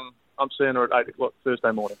I'm seeing her at 8:00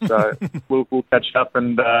 Thursday morning. So we'll catch up,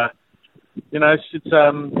 and it's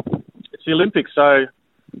the Olympics. So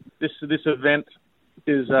this event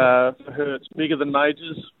is for her. It's bigger than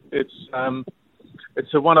majors. It's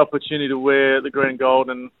a one opportunity to wear the green and gold,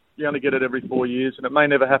 and you only get it every 4 years, and it may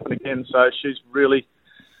never happen again. So she's really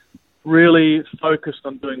focused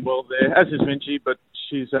on doing well there, as is Minjee, but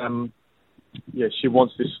she's she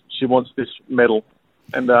wants this medal,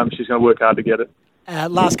 and she's going to work hard to get it.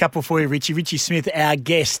 Last couple for you, Richie. Richie Smith, our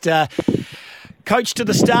guest. Coach to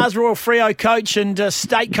the Stars, Royal Freo coach and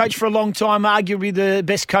state coach for a long time, arguably the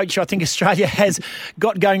best coach I think Australia has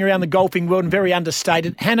got going around the golfing world, and very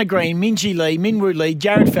understated. Hannah Green, Minjee Lee, Minwoo Lee,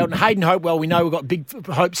 Jared Felton, Hayden Hopewell. We know we've got big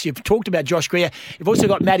hopes. You've talked about Josh Greer. You've also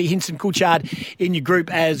got Maddie Hinson-Coulthard in your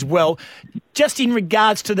group as well. Just in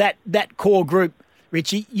regards to that core group,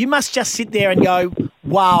 Richie, you must just sit there and go,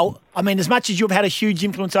 wow. I mean, as much as you've had a huge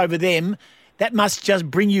influence over them, that must just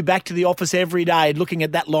bring you back to the office every day looking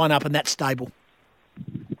at that lineup and that stable.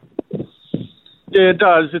 Yeah, it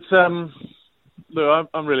does. It's look,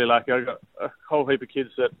 I'm really lucky. I've got a whole heap of kids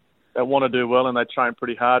that want to do well and they train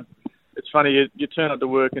pretty hard. It's funny, you turn up to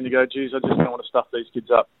work and you go, geez, I just don't want to stuff these kids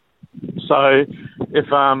up. So if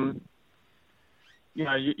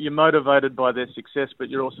you're motivated by their success, but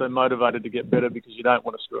you're also motivated to get better because you don't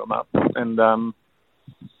want to screw them up. And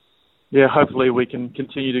hopefully we can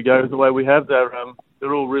continue to go the way we have.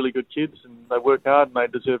 They're all really good kids, and they work hard, and they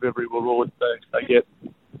deserve every reward they get.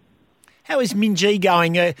 How is Minjee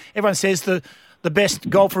going? Everyone says the best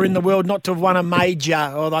golfer in the world not to have won a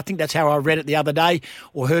major. Or I think that's how I read it the other day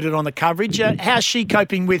or heard it on the coverage. How's she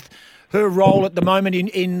coping with her role at the moment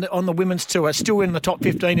on the women's tour? Still in the top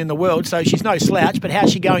 15 in the world, so she's no slouch. But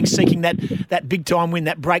how's she going seeking that big-time win,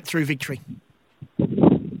 that breakthrough victory?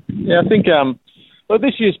 Yeah, I think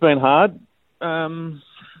this year's been hard.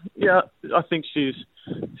 I think she's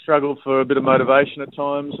struggled for a bit of motivation at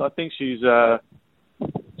times. I think she's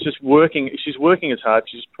just working. She's working as hard.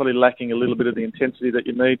 She's probably lacking a little bit of the intensity that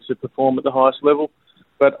you need to perform at the highest level.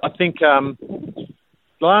 But I think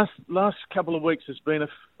last couple of weeks there's been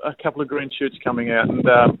a couple of green shoots coming out, and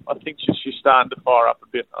I think she's starting to fire up a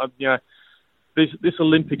bit. This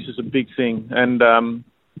Olympics is a big thing, and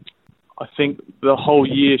I think the whole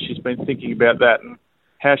year she's been thinking about that and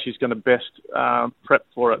how she's going to best prep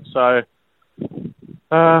for it. So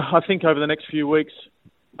I think over the next few weeks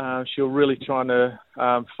she'll really try to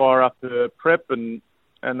fire up her prep, and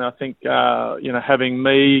I think having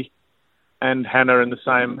me and Hannah in the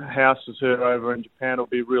same house as her over in Japan will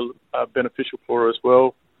be real beneficial for her as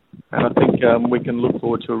well. And I think we can look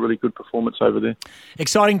forward to a really good performance over there.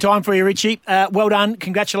 Exciting time for you, Richie. Well done.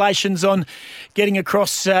 Congratulations on getting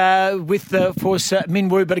across with the force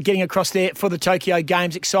Minwoo, but getting across there for the Tokyo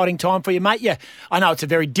Games. Exciting time for you, mate. Yeah, I know it's a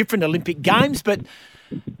very different Olympic Games, but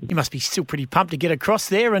you must be still pretty pumped to get across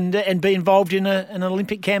there and be involved in an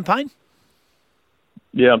Olympic campaign.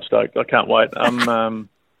 Yeah, I'm stoked. I can't wait. I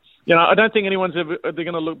don't think anyone's ever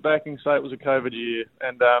going to look back and say it was a COVID year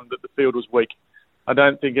and that the field was weak. I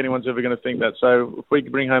don't think anyone's ever going to think that. So if we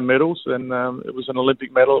could bring home medals, then it was an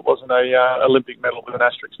Olympic medal. It wasn't a Olympic medal with an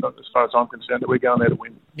asterisk, as far as I'm concerned, that we're going there to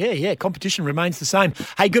win. Yeah, competition remains the same.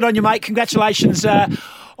 Hey, good on you, mate. Congratulations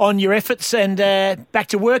on your efforts and back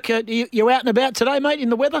to work. You out and about today, mate, in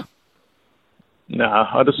the weather? No,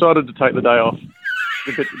 I decided to take the day off.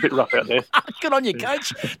 It's a bit rough out there. Good on you,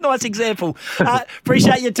 Coach. Nice example.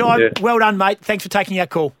 Appreciate your time. Yeah. Well done, mate. Thanks for taking our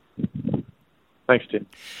call. Thanks, Tim.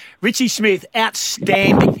 Richie Smith,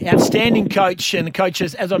 outstanding coach. And the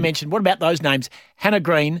coaches, as I mentioned, what about those names? Hannah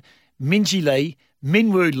Green, Minjee Lee,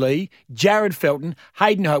 Minwoo Lee, Jared Felton,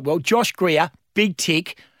 Hayden Hopewell, Josh Greer, Big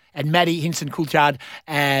Tick, and Maddie Hinson-Coulthard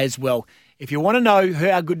as well. If you want to know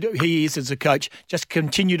how good he is as a coach, just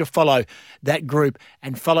continue to follow that group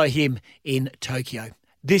and follow him in Tokyo.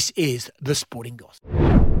 This is The Sporting Goss.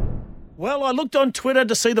 Well, I looked on Twitter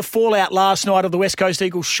to see the fallout last night of the West Coast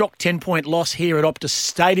Eagles' shock 10-point loss here at Optus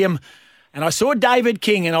Stadium, and I saw David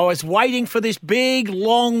King, and I was waiting for this big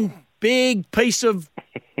piece of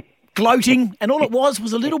gloating, and all it was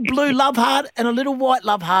a little blue love heart and a little white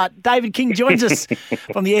love heart. David King joins us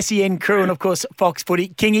from the SEN crew and, of course, Fox Footy.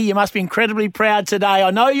 Kingy, you must be incredibly proud today.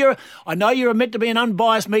 I know you're meant to be an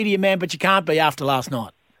unbiased media man, but you can't be after last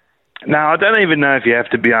night. No, I don't even know if you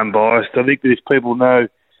have to be unbiased. I think that if people know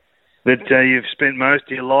that you've spent most of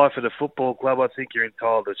your life at a football club, I think you're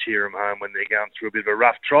entitled to cheer them home when they're going through a bit of a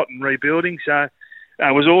rough trot and rebuilding. So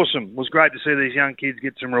it was awesome. It was great to see these young kids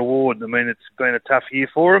get some reward. I mean, it's been a tough year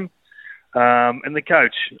for them. And the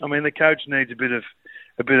coach needs a bit of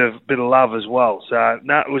love as well. So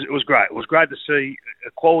no, it was great. It was great to see a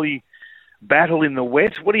quality battle in the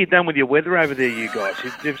wet. What have you done with your weather over there, you guys?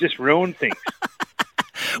 You've just ruined things.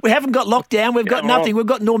 We haven't got lockdown. We've got nothing. We've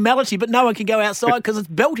got normality, but no one can go outside because it's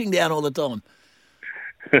belting down all the time.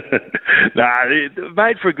 It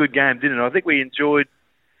made for a good game, didn't it? I think we enjoyed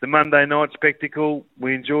the Monday night spectacle.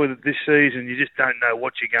 We enjoyed it this season. You just don't know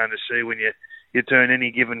what you're going to see when you turn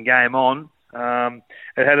any given game on.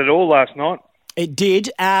 It had it all last night. It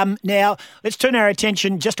did. Now, let's turn our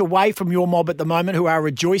attention just away from your mob at the moment, who are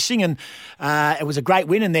rejoicing, and it was a great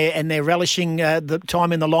win, and they're relishing the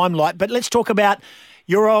time in the limelight. But let's talk about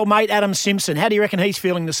your old mate, Adam Simpson. How do you reckon he's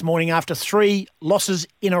feeling this morning after 3 losses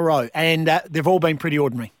in a row? And they've all been pretty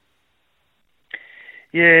ordinary.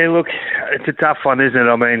 Yeah, look, it's a tough one, isn't it?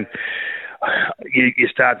 I mean, you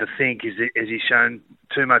start to think, has he shown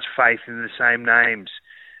too much faith in the same names?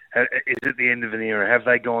 Is it the end of an era? Have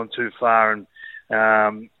they gone too far and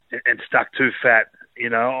stuck too fat? You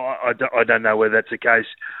know, I don't know whether that's the case.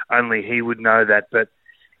 Only he would know that. But,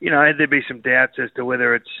 you know, there'd be some doubts as to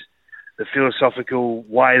whether it's the philosophical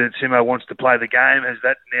way that Simo wants to play the game. Has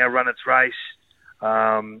that now run its race?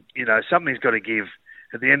 You know, something's got to give.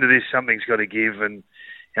 At the end of this, something's got to give, and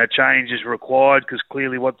you know, change is required because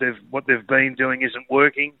clearly what they've been doing isn't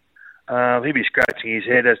working. He'll be scratching his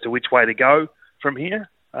head as to which way to go from here.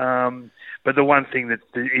 But the one thing that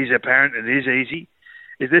is apparent and is easy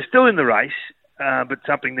is they're still in the race, but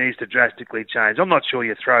something needs to drastically change. I'm not sure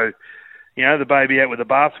you throw, the baby out with the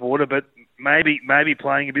bathwater, but maybe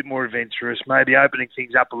playing a bit more adventurous, maybe opening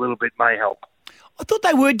things up a little bit may help. I thought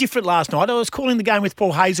they were different last night. I was calling the game with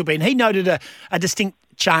Paul Hazelby, and he noted a distinct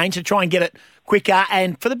change to try and get it quicker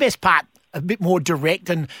and, for the best part, a bit more direct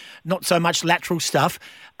and not so much lateral stuff.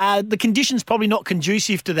 The conditions probably not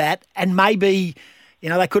conducive to that, and maybe,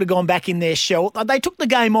 they could have gone back in their shell. They took the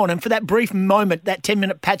game on, and for that brief moment, that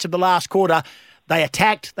 10-minute patch of the last quarter, they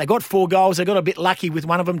attacked. They got 4 goals. They got a bit lucky with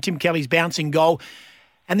one of them, Tim Kelly's bouncing goal.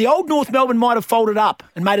 And the old North Melbourne might have folded up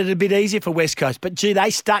and made it a bit easier for West Coast. But, gee, they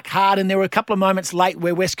stuck hard, and there were a couple of moments late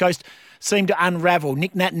where West Coast seemed to unravel.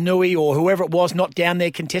 Nick Natanui or whoever it was not down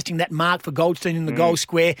there contesting that mark for Goldstein in the goal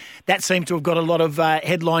square. That seemed to have got a lot of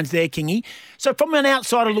headlines there, Kingy. So from an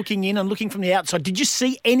outsider looking in and looking from the outside, did you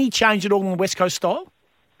see any change at all in the West Coast style?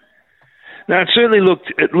 No, it certainly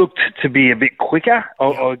looked to be a bit quicker.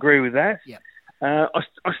 I agree with that. Yep.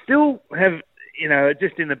 I still have,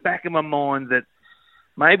 just in the back of my mind that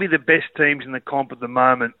maybe the best teams in the comp at the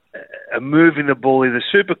moment are moving the ball either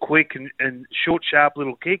super quick and short, sharp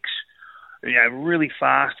little kicks, really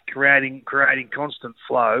fast, creating constant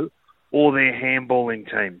flow, or they're handballing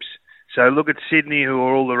teams. So look at Sydney, who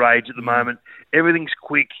are all the rage at the moment. Everything's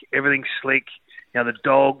quick, everything's slick. The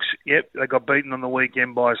Dogs, they got beaten on the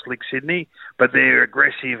weekend by a slick Sydney, but their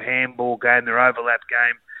aggressive handball game, their overlap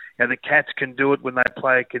game, the Cats can do it when they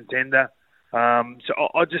play a contender. So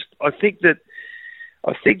I think that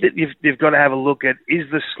you've got to have a look at, is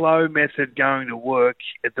the slow method going to work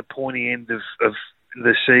at the pointy end of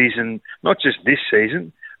the season, not just this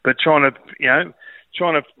season, but trying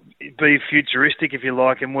to be futuristic, if you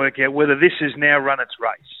like, and work out whether this has now run its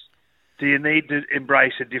race. Do you need to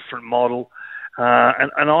embrace a different model?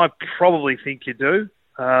 And I probably think you do.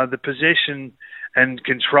 The possession and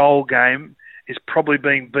control game is probably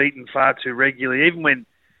being beaten far too regularly, even when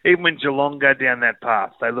Geelong go down that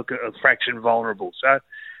path, they look a fraction vulnerable. So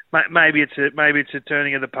maybe it's a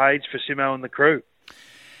turning of the page for Simo and the crew.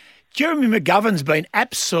 Jeremy McGovern's been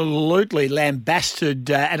absolutely lambasted,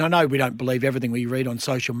 and I know we don't believe everything we read on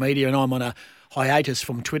social media, and I'm on a hiatus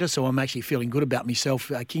from Twitter, so I'm actually feeling good about myself,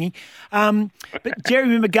 Kingy. But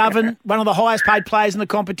Jeremy McGovern, one of the highest paid players in the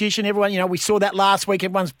competition. Everyone, we saw that last week.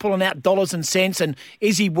 Everyone's pulling out dollars and cents, and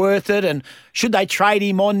is he worth it? And should they trade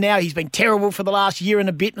him on now? He's been terrible for the last year and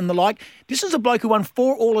a bit and the like. This is a bloke who won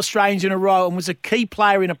 4 All-Australians in a row and was a key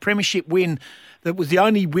player in a premiership win that was the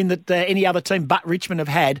only win that any other team but Richmond have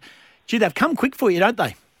had. Gee, they've come quick for you, don't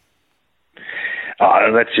they?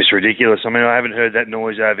 Oh, that's just ridiculous. I mean, I haven't heard that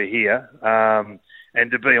noise over here.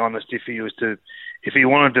 And to be honest, if he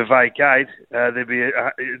wanted to vacate,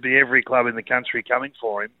 it'd be every club in the country coming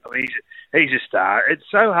for him. I mean, he's a star. It's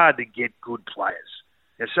so hard to get good players.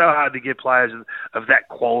 It's so hard to get players of that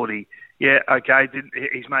quality. Yeah, okay,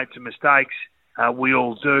 he's made some mistakes. We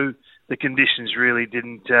all do. The conditions really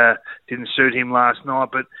didn't suit him last night.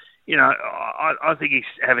 But I think he's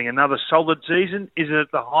having another solid season. Is it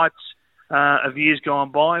at the heights of years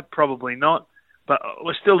gone by? Probably not. But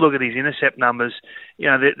we'll still look at his intercept numbers.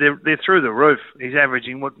 They're through the roof. He's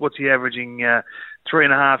averaging what's he averaging?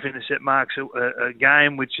 3.5 intercept marks a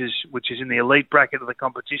game, which is in the elite bracket of the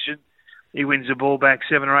competition. He wins the ball back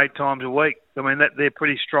 7 or 8 times a week. I mean, they're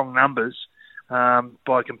pretty strong numbers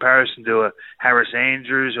by comparison to a Harris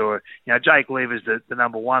Andrews or Jake Lever's the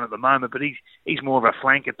number 1 at the moment, but he's more of a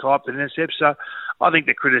flanker type than intercept. So I think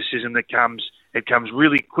the criticism that comes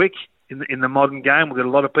really quick in the modern game. We've got a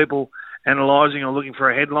lot of people analysing or looking for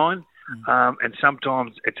a headline, and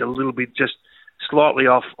sometimes it's a little bit just slightly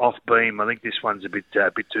off beam. I think this one's a bit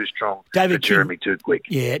too strong. David King, Jeremy too quick.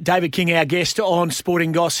 Yeah, David King, our guest on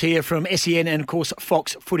Sporting Goss here from SEN and of course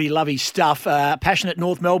Fox Footy. Love his stuff. Passionate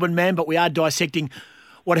North Melbourne man, but we are dissecting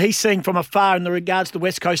what he's seeing from afar in the regards to the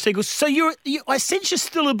West Coast Eagles. So I sense you're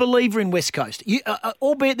still a believer in West Coast,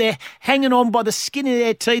 albeit they're hanging on by the skin of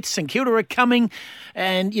their teeth. St Kilda are coming,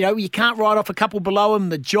 and you can't write off a couple below them.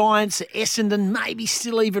 The Giants, Essendon, maybe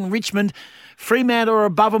still even Richmond. Fremantle are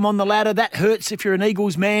above them on the ladder. That hurts if you're an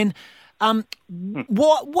Eagles man.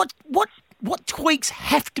 What tweaks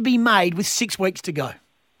have to be made with 6 weeks to go?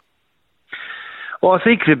 Well, I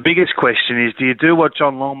think the biggest question is, do you do what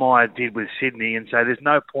John Longmire did with Sydney and say there's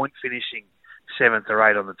no point finishing 7th or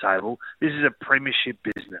 8th on the table? This is a premiership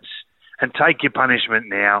business. And take your punishment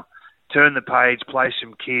now. Turn the page, play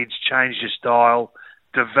some kids, change your style,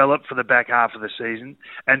 develop for the back half of the season,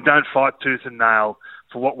 and don't fight tooth and nail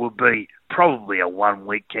for what will be probably a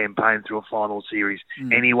 1-week campaign through a final series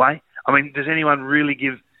anyway. I mean, does anyone really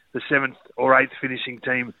give the 7th or 8th finishing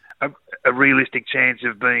team a realistic chance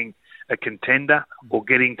of being a contender or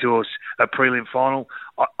getting to a prelim final?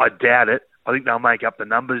 I doubt it. I think they'll make up the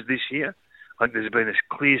numbers this year. I think there's been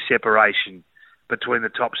a clear separation between the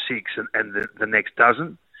top 6 and the next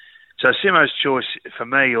dozen. So Simo's choice for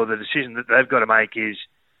me, or the decision that they've got to make, is,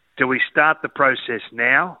 do we start the process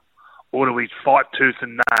now, or do we fight tooth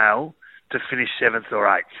and nail to finish 7th or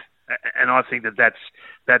 8th? And I think that's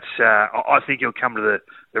I think you'll come to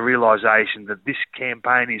the realisation that this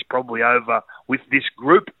campaign is probably over with this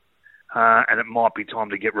group, and it might be time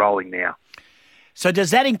to get rolling now. So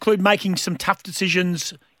does that include making some tough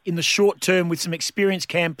decisions in the short term with some experienced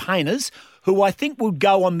campaigners who I think will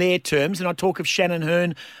go on their terms? And I talk of Shannon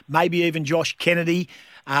Hurn, maybe even Josh Kennedy.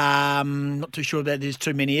 Not too sure that there's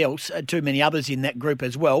too many others in that group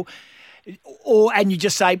as well. And you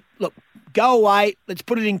just say, look, go away, let's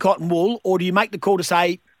put it in cotton wool. Or do you make the call to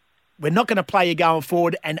say, we're not going to play you going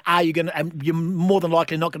forward, and you're more than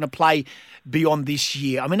likely not going to play beyond this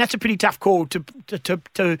year? I mean, that's a pretty tough call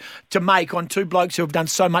to make on two blokes who have done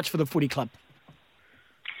so much for the footy club.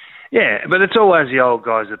 Yeah, but it's always the old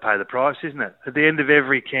guys that pay the price, isn't it? At the end of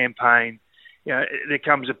every campaign, there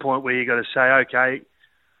comes a point where you've got to say, okay,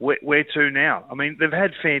 where to now? I mean, they've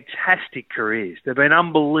had fantastic careers. They've been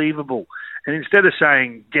unbelievable. And instead of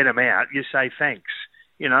saying, get them out, you say thanks.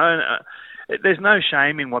 There's no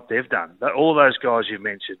shame in what they've done. All those guys you've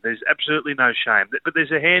mentioned, there's absolutely no shame. But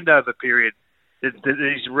there's a handover period that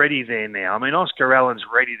is ready there now. I mean, Oscar Allen's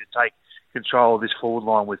ready to take control of this forward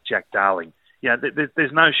line with Jack Darling.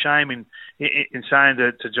 There's no shame in saying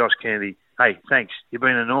to Josh Kennedy, hey, thanks, you've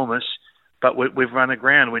been enormous, but we've run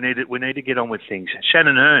aground. We need to get on with things.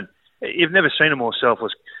 Shannon Hurn, you've never seen a more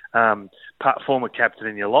selfless former captain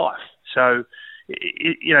in your life. So,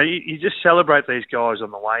 you just celebrate these guys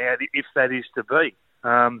on the way out, if that is to be.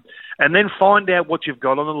 And then find out what you've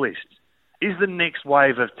got on the list. Is the next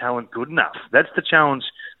wave of talent good enough? That's the challenge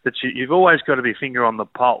that you've always got to be finger on the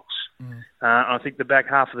pulse. I think the back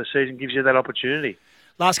half of the season gives you that opportunity.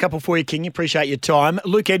 Last couple for you, King. Appreciate your time.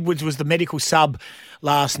 Luke Edwards was the medical sub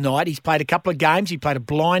last night. He's played a couple of games. He played a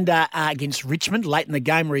blinder against Richmond late in the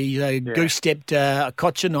game where he goose-stepped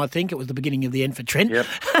Cochin, I think. It was the beginning of the end for Trent. Yep.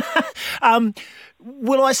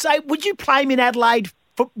 Will I say, would you play him in Adelaide?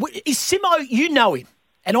 Is Simo, you know him,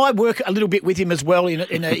 and I work a little bit with him as well,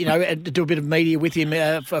 do a bit of media with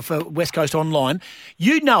him for West Coast Online.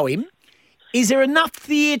 You know him. Is there enough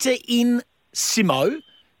theatre in Simo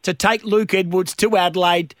to take Luke Edwards to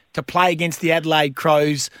Adelaide to play against the Adelaide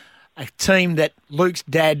Crows, a team that Luke's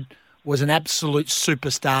dad was an absolute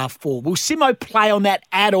superstar for? Will Simo play on that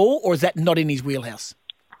at all, or is that not in his wheelhouse?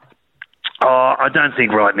 Oh, I don't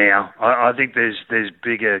think right now. I think there's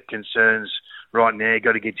bigger concerns right now.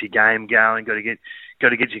 Got to get your game going. Got to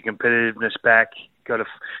get your competitiveness back. Got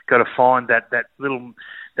to find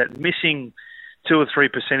that missing 2 or 3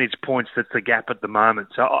 percentage points that's the gap at the moment.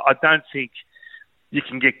 So I don't think you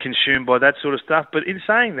can get consumed by that sort of stuff. But in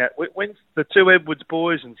saying that, when the two Edwards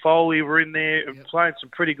boys and Foley were in there and playing some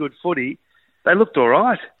pretty good footy, they looked all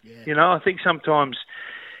right. Yeah. I think sometimes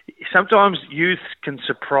youth can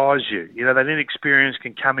surprise you. That inexperience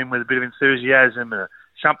can come in with a bit of enthusiasm and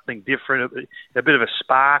something different, a bit of a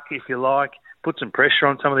spark, if you like, put some pressure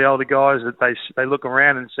on some of the older guys that they look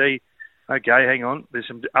around and see, okay, hang on, there's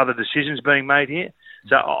some other decisions being made here.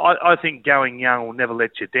 So I think going young will never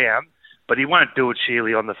let you down, but he won't do it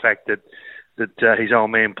sheerly on the fact that his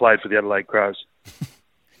old man played for the Adelaide Crows.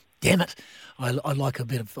 Damn it. I like a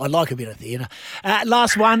bit of theatre.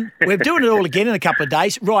 Last one. We're doing it all again in a couple of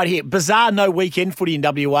days. Right here. Bizarre no weekend footy in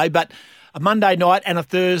WA, but a Monday night and a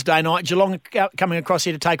Thursday night. Geelong coming across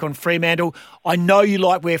here to take on Fremantle. I know you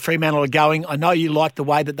like where Fremantle are going. I know you like the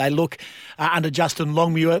way that they look under Justin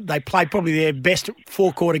Longmuir. They played probably their best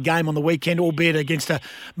four-quarter game on the weekend, albeit against a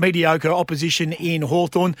mediocre opposition in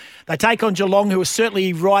Hawthorn. They take on Geelong, who are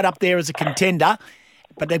certainly right up there as a contender.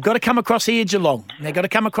 But they've got to come across here, Geelong. They've got to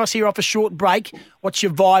come across here off a short break. What's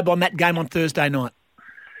your vibe on that game on Thursday night?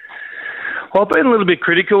 Well, I've been a little bit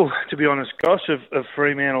critical, to be honest, Goss, of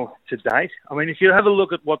Fremantle to date. I mean, if you have a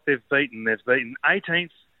look at what they've beaten 18th,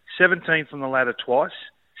 17th on the ladder twice,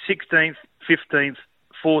 16th, 15th,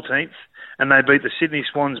 14th, and they beat the Sydney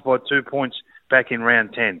Swans by 2 points back in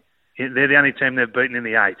round 10. They're the only team they've beaten in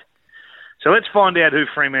the 8. So let's find out who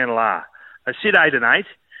Fremantle are. They sit 8-8.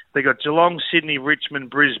 They got Geelong, Sydney, Richmond,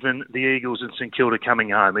 Brisbane, the Eagles, and St Kilda coming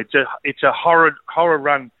home. It's a horror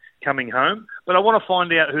run coming home, but I want to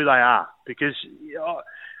find out who they are, because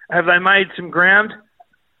have they made some ground?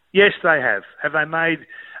 Yes, they have. Have they made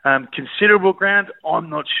considerable ground? I'm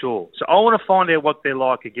not sure. So I want to find out what they're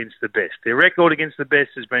like against the best. Their record against the best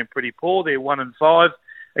has been pretty poor. They're 1-5.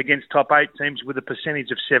 against top 8 teams with a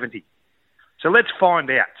percentage of 70. So let's find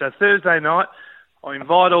out. So Thursday night, I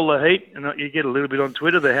invite all the heat, and you get a little bit on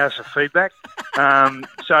Twitter, the House of Feedback.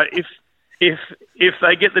 So if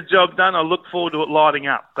they get the job done, I look forward to it lighting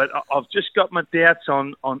up. But I've just got my doubts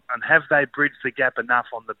on have they bridged the gap enough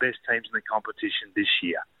on the best teams in the competition this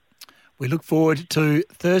year. We look forward to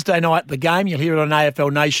Thursday night, the game. You'll hear it on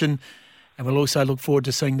AFL Nation. And we'll also look forward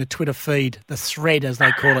to seeing the Twitter feed, the thread, as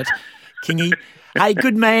they call it. Kingy. Hey,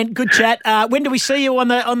 good man, good chat. When do we see you on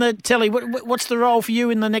the telly? What's the role for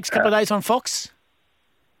you in the next couple of days on Fox?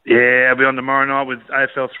 Yeah, I'll be on tomorrow night with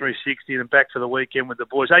AFL 360 and back for the weekend with the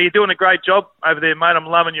boys. Hey, you're doing a great job over there, mate. I'm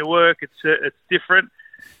loving your work. It's different.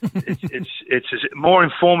 It's more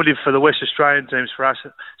informative for the West Australian teams for us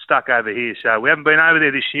stuck over here. So we haven't been over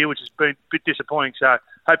there this year, which has been a bit disappointing. So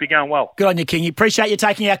hope you're going well. Good on you, Kingy. Appreciate you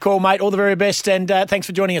taking our call, mate. All the very best, and thanks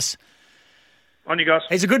for joining us. On you guys.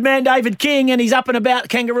 He's a good man, David King, and he's up and about.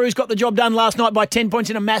 Kangaroos got the job done last night by 10 points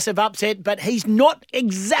in a massive upset, but he's not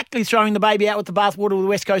exactly throwing the baby out with the bathwater with the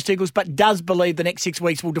West Coast Eagles, but does believe the next 6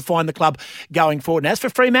 weeks will define the club going forward. And as for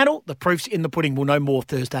Fremantle, the proof's in the pudding. We'll know more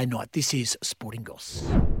Thursday night. This is Sporting Goss.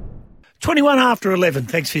 21 after 11.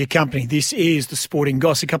 Thanks for your company. This is the Sporting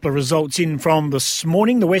Goss. A couple of results in from this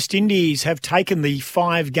morning. The West Indies have taken the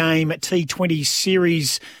 5-game T20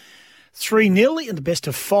 series 3-0 in the best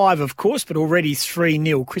of 5, of course, but already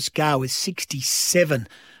 3-0. Chris Gale with 67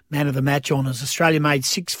 man of the match honours. Australia made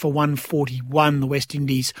 6 for 141. The West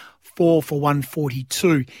Indies 4 for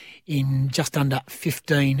 142 in just under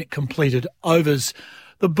 15 completed overs.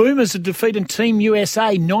 The Boomers have defeated Team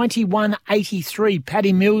USA 91-83.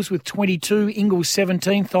 Paddy Mills with 22, Ingles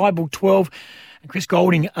 17, Thibault 12, and Chris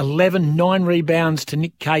Golding 11, 9 rebounds to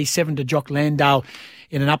Nick Kay, 7 to Jock Landale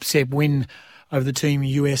in an upset win over the Team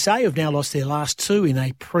USA, who've now lost their last 2 in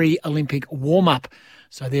a pre-Olympic warm-up.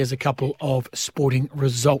 So there's a couple of sporting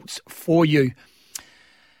results for you.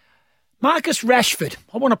 Marcus Rashford.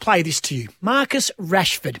 I want to play this to you. Marcus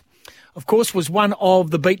Rashford, of course, was one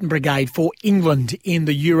of the beaten brigade for England in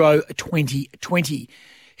the Euro 2020.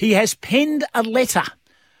 He has penned a letter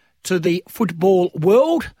to the football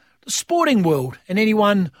world, the sporting world, and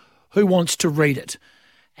anyone who wants to read it.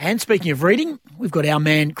 And speaking of reading, we've got our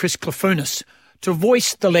man Chris Klafounis to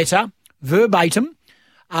voice the letter verbatim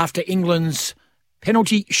after England's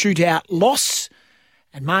penalty shootout loss,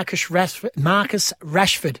 and Marcus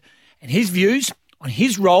Rashford and his views on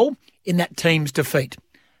his role in that team's defeat.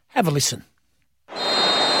 Have a listen.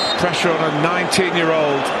 Pressure on a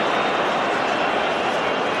 19-year-old.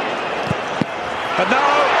 But no,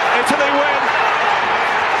 Italy win.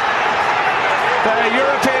 They're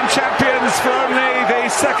European champions for only the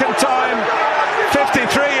second time.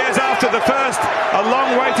 53 years after the first. A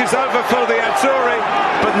long wait is over for the Azzurri,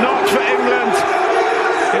 but not for England.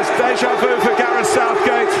 It's deja vu for Gareth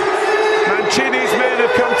Southgate. Mancini's men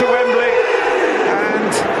have come to Wembley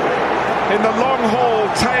and in the long haul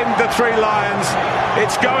tamed the Three Lions.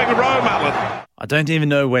 It's going Rome, Alan. I don't even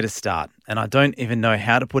know where to start, and I don't even know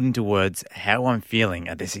how to put into words how I'm feeling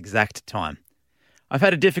at this exact time. I've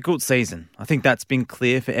had a difficult season. I think that's been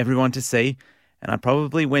clear for everyone to see, and I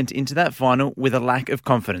probably went into that final with a lack of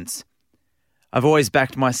confidence. I've always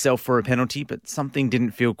backed myself for a penalty, but something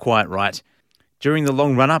didn't feel quite right. During the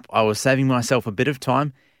long run-up, I was saving myself a bit of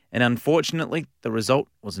time, and unfortunately, the result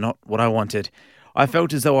was not what I wanted. I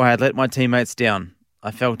felt as though I had let my teammates down.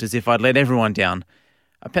 I felt as if I'd let everyone down.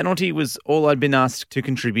 A penalty was all I'd been asked to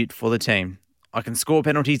contribute for the team. I can score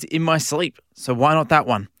penalties in my sleep, so why not that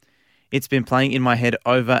one? It's been playing in my head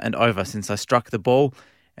over and over since I struck the ball,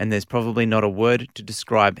 and there's probably not a word to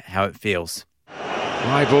describe how it feels.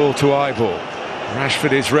 Eyeball to eyeball.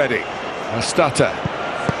 Rashford is ready. A stutter.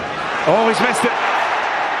 Oh, he's missed it.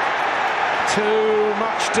 Too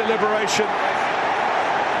much deliberation.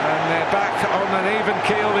 And they're back on an even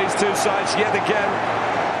keel, these two sides, yet again.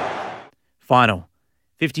 Final.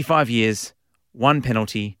 55 years, 1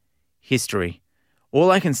 penalty, history.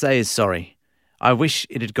 All I can say is sorry. I wish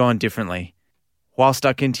it had gone differently. Whilst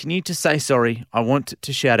I continue to say sorry, I want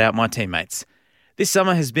to shout out my teammates. This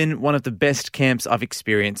summer has been one of the best camps I've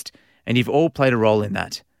experienced, and you've all played a role in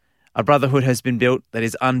that. A brotherhood has been built that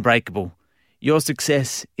is unbreakable. Your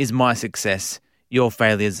success is my success. Your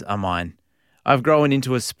failures are mine. I've grown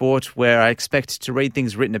into a sport where I expect to read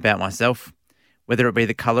things written about myself, whether it be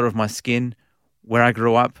the colour of my skin, where I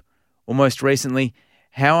grew up, or most recently,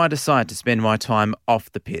 how I decide to spend my time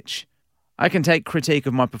off the pitch. I can take critique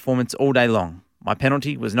of my performance all day long. My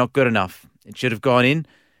penalty was not good enough. It should have gone in,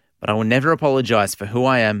 but I will never apologise for who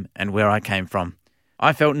I am and where I came from.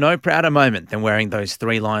 I felt no prouder moment than wearing those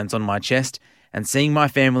 3 lions on my chest and seeing my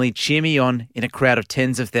family cheer me on in a crowd of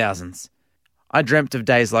tens of thousands. I dreamt of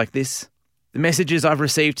days like this. The messages I've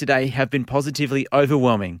received today have been positively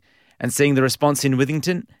overwhelming, and seeing the response in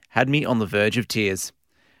Withington had me on the verge of tears.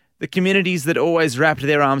 The communities that always wrapped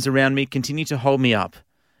their arms around me continue to hold me up.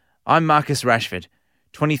 I'm Marcus Rashford,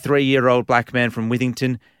 23-year-old black man from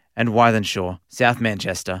Withington and Wythenshawe, South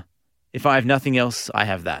Manchester. If I have nothing else, I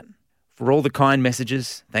have that. For all the kind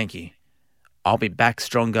messages, thank you. I'll be back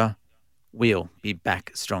stronger. We'll be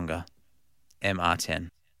back stronger.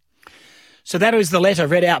 MR10. So that is the letter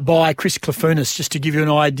read out by Chris Clafunis, just to give you an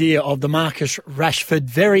idea of the Marcus Rashford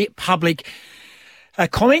very public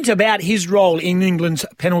comment about his role in England's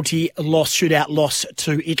shootout loss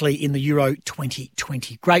to Italy in the Euro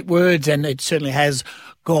 2020. Great words, and it certainly has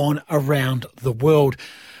gone around the world.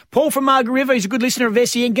 Paul from Margaret River, he's a good listener of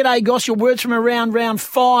SEN. G'day, Goss. Your words from around round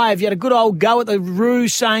 5. You had a good old go at the Roo,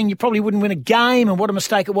 saying you probably wouldn't win a game, and what a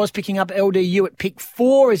mistake it was picking up LDU at pick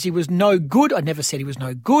 4, as he was no good. I never said he was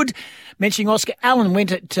no good. Mentioning Oscar Allen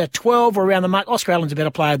went at 12 or around the mark. Oscar Allen's a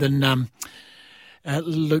better player than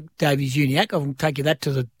Luke Davies-Uniacke. I'll take you that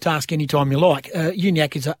to the task anytime you like.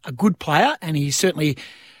 Uniacke is a good player, and he certainly,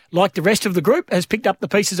 like the rest of the group, has picked up the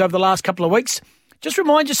pieces over the last couple of weeks. Just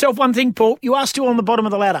remind yourself one thing, Paul. You are still on the bottom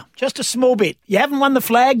of the ladder. Just a small bit. You haven't won the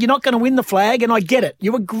flag. You're not going to win the flag, and I get it.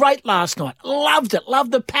 You were great last night. Loved it.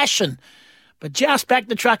 Loved the passion. But just back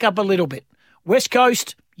the truck up a little bit. West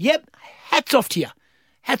Coast, yep, hats off to you.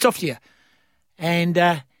 Hats off to you. And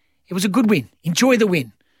it was a good win. Enjoy the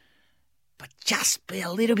win. But just be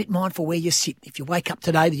a little bit mindful where you sit. If you wake up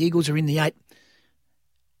today, the Eagles are in the 8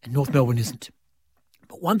 and North Melbourne isn't.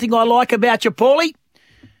 But one thing I like about you, Paulie,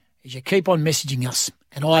 is you keep on messaging us,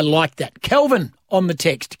 and I like that. Kelvin on the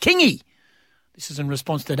text. Kingy, this is in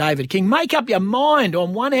response to David King. Make up your mind.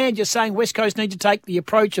 On one hand, you're saying West Coast need to take the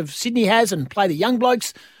approach of Sydney has and play the young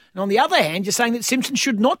blokes. And on the other hand, you're saying that Simpson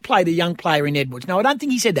should not play the young player in Edwards. No, I don't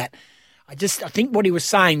think he said that. I think what he was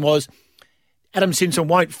saying was Adam Simpson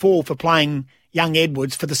won't fall for playing young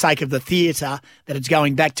Edwards for the sake of the theatre that it's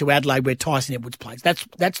going back to Adelaide where Tyson Edwards plays.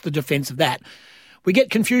 That's the defence of that. We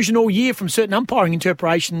get confusion all year from certain umpiring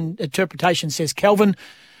interpretation, says Kelvin.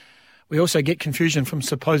 We also get confusion from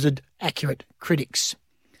supposed accurate critics.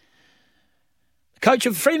 The coach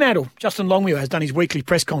of Fremantle, Justin Longmuir, has done his weekly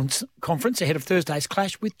press conference ahead of Thursday's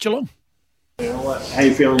clash with Geelong. How are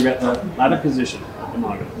you feeling about the ladder position at the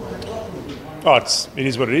moment? Oh, it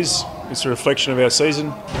is what it is. It's a reflection of our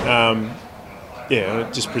season.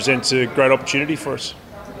 It just presents a great opportunity for us.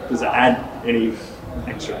 Does it add any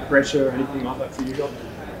extra pressure or anything like that for you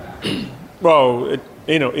guys? Well,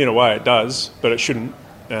 in a way it does, but it shouldn't.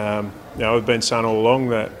 We've been saying all along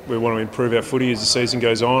that we want to improve our footy as the season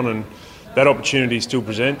goes on, and that opportunity still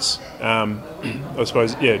presents. I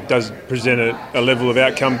suppose, it does present a level of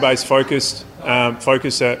outcome-based focus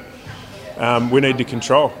that we need to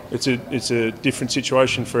control. It's a different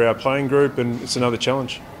situation for our playing group, and it's another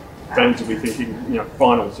challenge. Fans will be thinking,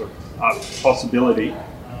 finals are a possibility.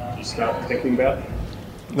 Do you start thinking about it?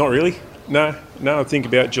 Not really. No. I think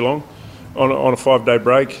about Geelong on a 5-day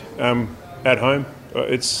break at home.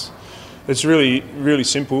 It's really, really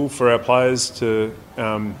simple for our players to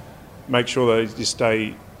make sure they just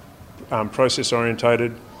stay process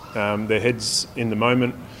orientated, their heads in the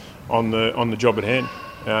moment on the job at hand.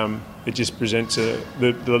 It just presents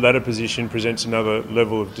the ladder position presents another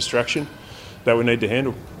level of distraction that we need to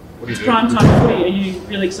handle. It's prime time footy. Are you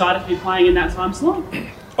really excited to be playing in that time slot?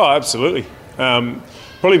 Oh, absolutely.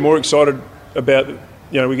 Probably more excited about,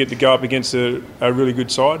 we get to go up against a really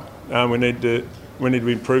good side. We need to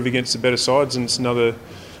improve against the better sides, and it's another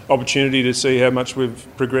opportunity to see how much we've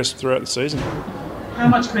progressed throughout the season. How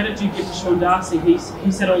much credit do you give to Sean Darcy? He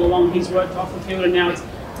said all along he's worked off the field and now it's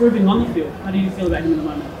proving on the field. How do you feel about him at the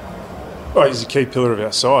moment? Oh, he's a key pillar of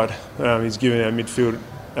our side. He's given our midfield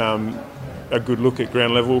a good look at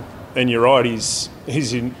ground level. And you're right, his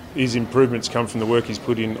improvements come from the work he's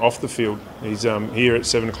put in off the field. He's here at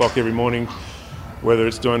 7 o'clock every morning, whether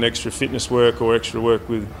it's doing extra fitness work or extra work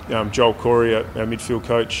with Joel Corey, our midfield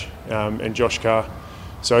coach, and Josh Carr.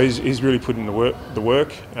 So he's really putting the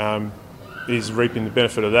work. He's reaping the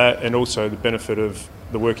benefit of that, and also the benefit of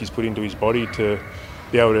the work he's put into his body to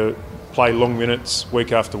be able to play long minutes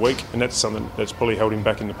week after week, and that's something that's probably held him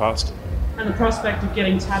back in the past. And the prospect of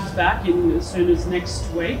getting Tabs back in as soon as next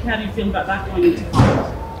week, how do you feel about that going into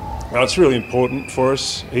finals? Well, it's really important for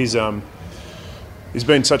us. He's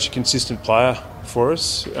been such a consistent player for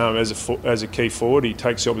us as a key forward. He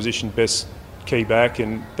takes the opposition best key back,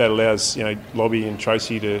 and that allows Lobby and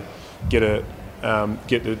Tracy to get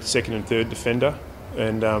the second and third defender.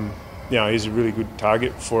 And he's a really good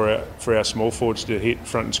target for our small forwards to hit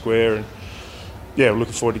front and square. And we're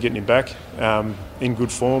looking forward to getting him back in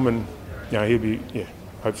good form and he'll be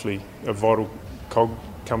hopefully a vital cog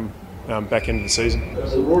come back into the season.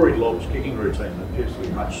 The Rory Lobbs kicking routine appears to be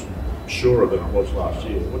much surer than it was last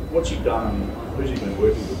year. What's he done? Who's he been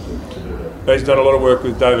working with to do that? He's done a lot of work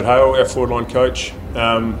with David Hale, our forward line coach.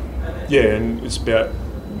 And it's about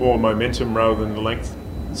more momentum rather than the length.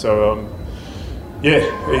 So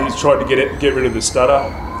he's tried to get rid of the stutter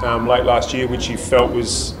late last year, which he felt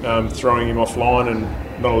was throwing him offline and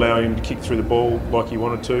not allowing him to kick through the ball like he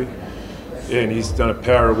wanted to. Yeah, and he's done a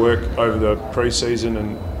power of work over the pre-season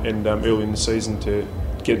and early in the season to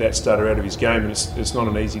get that stutter out of his game, and it's not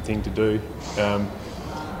an easy thing to do.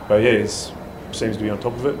 But he seems to be on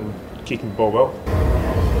top of it and kicking the ball well.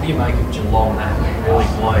 What do you make of Geelong really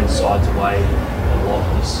blowing sides away a lot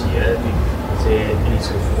this year? Is there any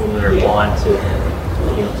sort of formula applied to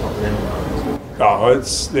being on top of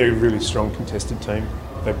them? They're a really strong contested team.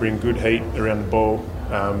 They bring good heat around the ball.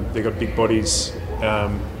 They've got big bodies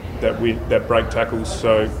that break tackles,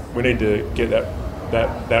 so we need to get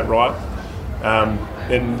that right.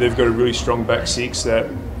 And they've got a really strong back six that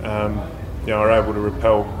are able to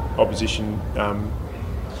repel opposition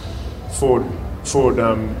forward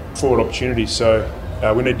opportunities.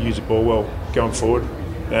 So we need to use the ball well going forward.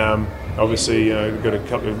 Obviously, we've got a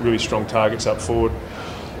couple of really strong targets up forward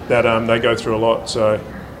that they go through a lot. So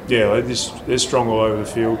they're strong all over the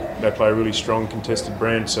field. They play a really strong contested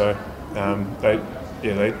brand. So they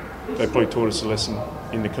probably taught us a lesson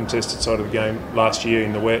in the contested side of the game last year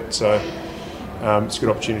in the wet. So it's a good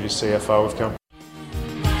opportunity to see how far we've come.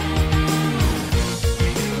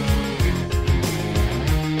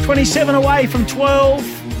 27 away from 12.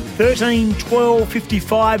 13 12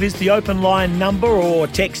 55 is the open line number, or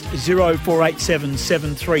text 0487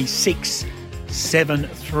 736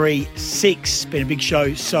 736. Been a big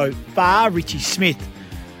show so far. Richie Smith,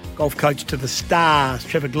 golf coach to the Stars.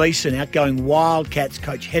 Trevor Gleeson, outgoing Wildcats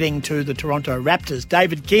coach, heading to the Toronto Raptors.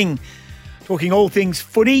 David King, talking all things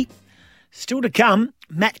footy. Still to come,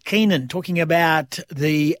 Matt Keenan, talking about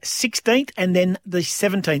the 16th and then the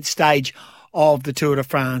 17th stage of the Tour de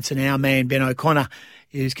France. And our man Ben O'Connor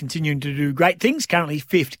is continuing to do great things, currently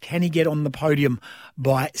 5th. Can he get on the podium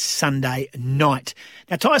by Sunday night?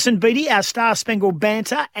 Now, Tyson Beattie, our Star Spangled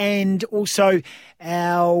Banter, and also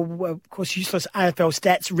our, of course, useless AFL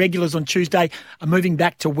Stats regulars on Tuesday are moving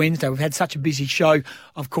back to Wednesday. We've had such a busy show,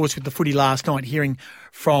 of course, with the footy last night, hearing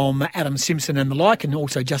from Adam Simpson and the like, and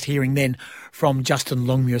also just hearing then from Justin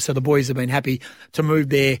Longmuir. So the boys have been happy to move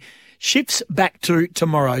their shifts back to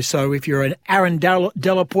tomorrow. So if you're an Aaron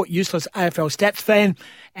Delaporte useless AFL Stats fan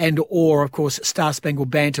or, of course, Star Spangled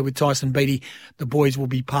Banter with Tyson Beattie, the boys will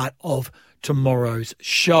be part of tomorrow's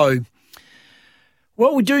show.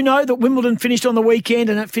 Well, we do know that Wimbledon finished on the weekend,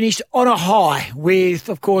 and it finished on a high with,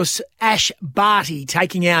 of course, Ash Barty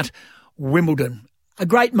taking out Wimbledon. A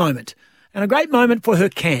great moment, and a great moment for her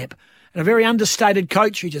camp. And a very understated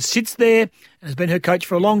coach who just sits there and has been her coach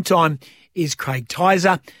for a long time is Craig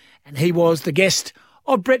Tyser. And he was the guest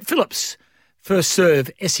of Brett Phillips, First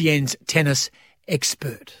Serve, SEN's tennis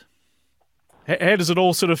expert. How does it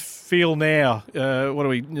all sort of feel now? What are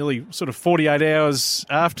we, nearly sort of 48 hours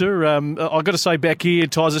after? I've got to say, back here,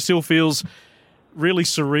 Tyser still feels really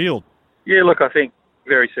surreal. Yeah, look, I think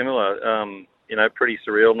very similar. Pretty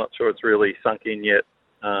surreal. Not sure it's really sunk in yet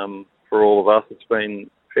for all of us. It's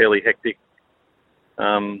been fairly hectic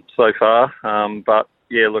so far. But,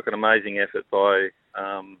 yeah, look, an amazing effort by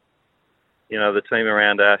the team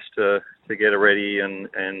around Ash to get her ready and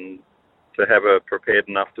to have her prepared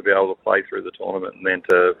enough to be able to play through the tournament, and then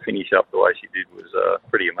to finish up the way she did was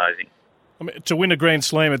pretty amazing. I mean, to win a Grand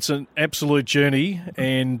Slam, it's an absolute journey,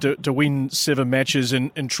 and to win 7 matches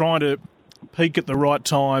and trying to peak at the right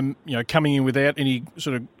time, coming in without any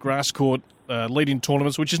sort of grass court lead-in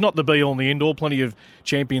tournaments, which is not the be-all and the end-all. Plenty of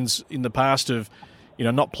champions in the past have,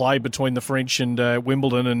 not played between the French and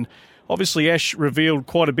Wimbledon, and obviously Ash revealed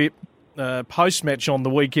quite a bit post-match on the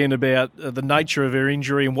weekend about the nature of her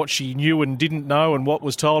injury and what she knew and didn't know and what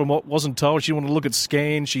was told and what wasn't told. She wanted to look at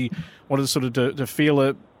scans. She wanted sort of to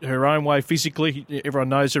feel her own way physically. Everyone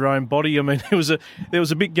knows her own body. I mean, there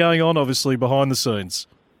was a bit going on, obviously, behind the scenes.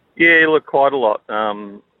 Yeah, look, quite a lot.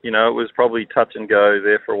 It was probably touch and go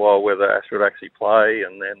there for a while whether Ash would actually play,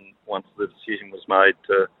 and then once the decision was made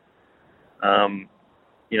to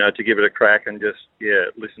give it a crack and just,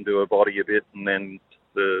 listen to her body a bit, and then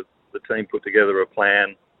the team put together a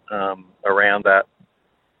plan around that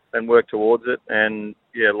and work towards it. And,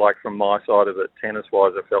 like from my side of it,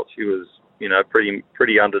 tennis-wise, I felt she was,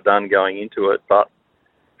 pretty underdone going into it, but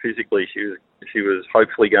physically she was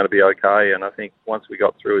hopefully going to be okay. And I think once we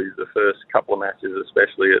got through the first couple of matches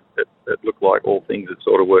especially, it looked like all things had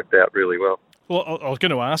sort of worked out really well. Well, I was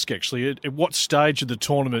going to ask, actually, at what stage of the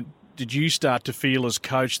tournament did you start to feel as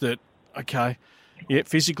coach that, okay, yeah,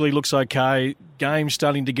 physically looks okay, game's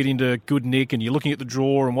starting to get into good nick, and you're looking at the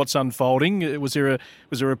draw and what's unfolding? Was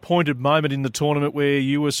there a pointed moment in the tournament where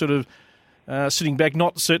you were sort of sitting back,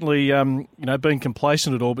 not certainly being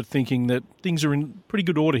complacent at all, but thinking that things are in pretty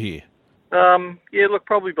good order here? Yeah, look,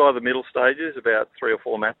 probably by the middle stages, about 3 or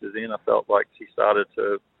 4 matches in, I felt like she started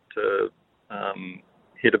to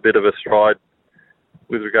hit a bit of a stride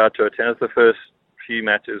with regard to her tennis. The first few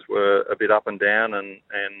matches were a bit up and down, and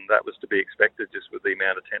that was to be expected just with the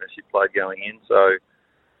amount of tennis she played going in. So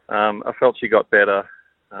I felt she got better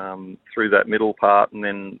through that middle part, and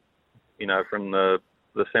then, from the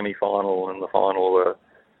semi-final and the final were,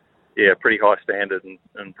 pretty high standard,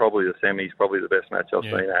 and probably the semi's probably the best match I've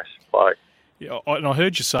seen Ash play. Yeah, and I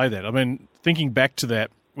heard you say that. I mean, thinking back to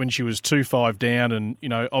that, when she was 2-5 down, and,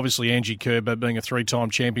 obviously Angie Kerber, being a 3-time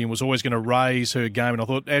champion, was always going to raise her game. And I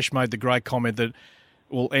thought Ash made the great comment that,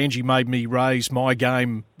 well, Angie made me raise my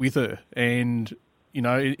game with her. And,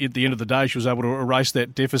 at the end of the day, she was able to erase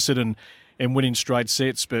that deficit and win in straight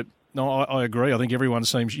sets. But, no, I agree. I think everyone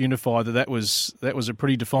seems unified that was a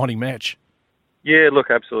pretty defining match. Yeah, look,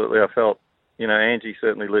 absolutely. I felt, Angie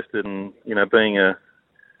certainly lifted, and, being a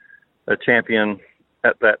champion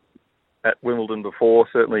at Wimbledon before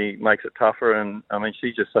certainly makes it tougher. And, I mean,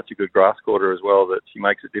 she's just such a good grass courter as well that she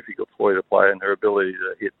makes it difficult for you to play, and her ability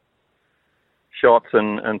to hit shots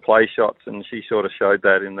and play shots, and she sort of showed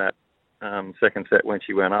that in that second set when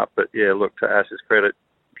she went up. But, yeah, look, to Ash's credit,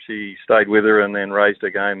 she stayed with her and then raised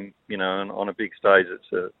her game, and on a big stage.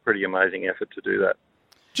 It's a pretty amazing effort to do that.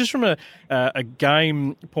 Just from a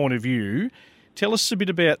game point of view, tell us a bit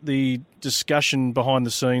about the discussion behind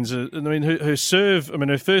the scenes. I mean, her serve. I mean,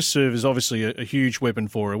 her first serve is obviously a huge weapon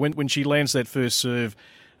for her. When she lands that first serve,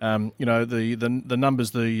 the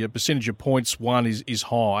numbers, the percentage of points won is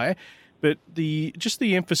high, but the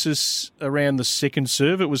emphasis around the second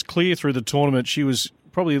serve. It was clear through the tournament she was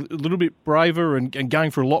probably a little bit braver and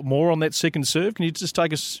going for a lot more on that second serve. Can you just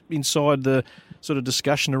take us inside the sort of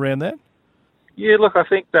discussion around that? Yeah, look, I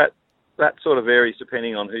think that sort of varies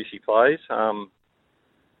depending on who she plays.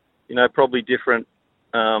 Probably different,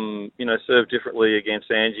 serve differently against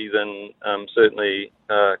Angie than certainly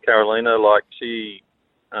Carolina. Like she,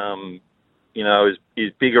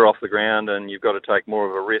 is bigger off the ground, and you've got to take more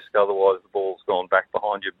of a risk. Otherwise, the ball's gone back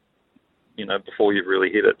behind you, before you've really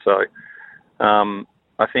hit it. So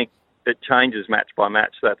I think it changes match by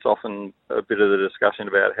match. That's often a bit of the discussion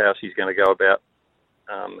about how she's going to go about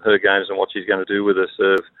her games and what she's going to do with her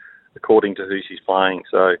serve according to who she's playing.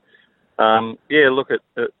 So,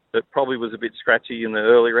 it probably was a bit scratchy in the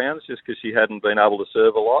early rounds just because she hadn't been able to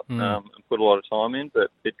serve a lot and put a lot of time in,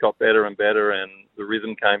 but it got better and better, and the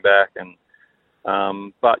rhythm came back. And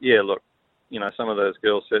some of those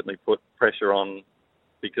girls certainly put pressure on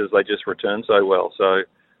because they just returned so well. So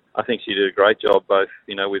I think she did a great job both,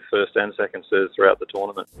 with first and second serves throughout the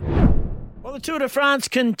tournament. Well, the Tour de France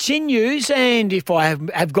continues, and if I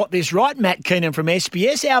have got this right, Matt Keenan from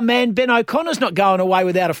SBS, our man Ben O'Connor's not going away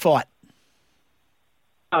without a fight.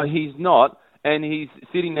 No, he's not, and he's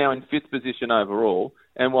sitting now in 5th position overall,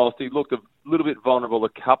 and whilst he looked a little bit vulnerable a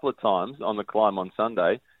couple of times on the climb on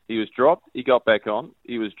Sunday, he was dropped, he got back on,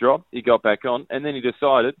 he was dropped, he got back on, and then he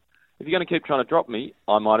decided, if you're going to keep trying to drop me,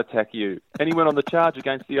 I might attack you. And he went on the charge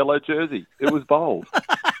against the yellow jersey. It was bold.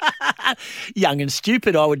 Young and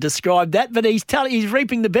stupid, I would describe that, but he's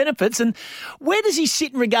reaping the benefits. And where does he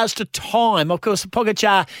sit in regards to time? Of course,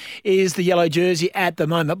 Pogačar is the yellow jersey at the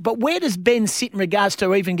moment, but where does Ben sit in regards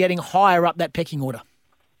to even getting higher up that pecking order?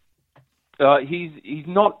 He's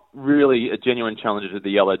not really a genuine challenger to the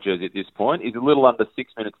yellow jersey at this point. He's a little under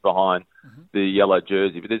 6 minutes behind the yellow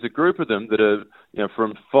jersey, but there's a group of them that are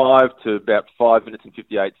from 5 to about 5 minutes and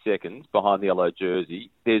 58 seconds behind the yellow jersey.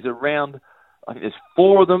 There's I think there's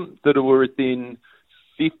 4 of them that are within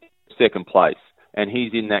 52nd place, and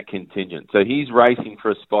he's in that contingent. So he's racing for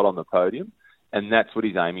a spot on the podium, and that's what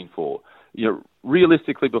he's aiming for.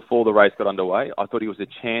 Realistically, before the race got underway, I thought he was a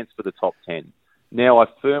chance for the top 10. Now I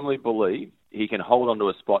firmly believe he can hold on to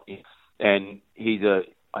a spot, and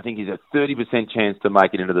I think he's a 30% chance to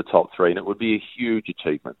make it into the top 3, and it would be a huge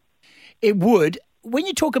achievement. It would. When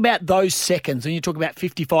you talk about those seconds, and you talk about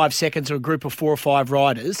 55 seconds or a group of 4 or 5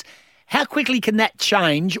 riders, how quickly can that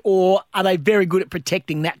change, or are they very good at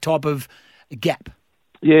protecting that type of gap?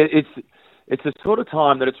 Yeah, it's a sort of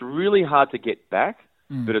time that it's really hard to get back,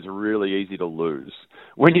 but it's really easy to lose.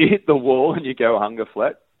 When you hit the wall and you go hunger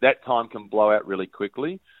flat, that time can blow out really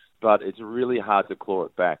quickly, but it's really hard to claw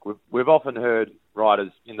it back. We've often heard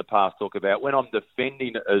riders in the past talk about when I'm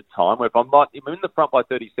defending a time, where if I'm in the front by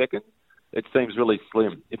 30 seconds, it seems really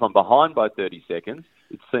slim. If I'm behind by 30 seconds,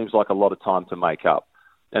 it seems like a lot of time to make up.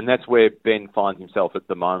 And that's where Ben finds himself at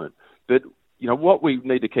the moment. But, what we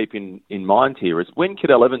need to keep in mind here is when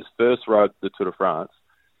Cadel Evans first rode the Tour de France,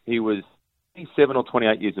 he was 27 or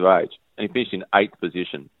 28 years of age, and he finished in 8th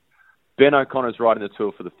position. Ben O'Connor's riding the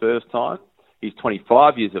Tour for the first time. He's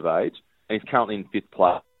 25 years of age, and he's currently in 5th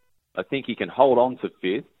place. I think he can hold on to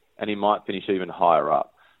 5th, and he might finish even higher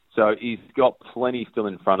up. So he's got plenty still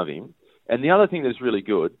in front of him. And the other thing that's really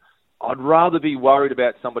good, I'd rather be worried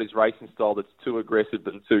about somebody's racing style that's too aggressive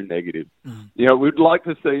than too negative. We'd like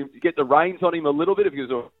to see him get the reins on him a little bit. If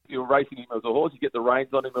you're racing him as a horse, you get the reins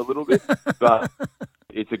on him a little bit. But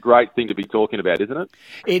it's a great thing to be talking about, isn't it?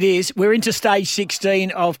 It is. We're into stage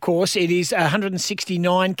 16, of course. It is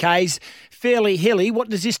 169 Ks, fairly hilly. What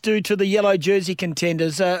does this do to the yellow jersey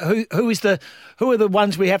contenders? Who are the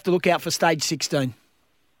ones we have to look out for stage 16?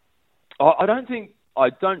 I don't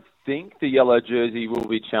think the yellow jersey will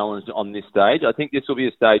be challenged on this stage. I think this will be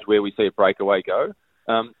a stage where we see a breakaway go.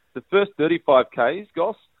 The first 35 Ks,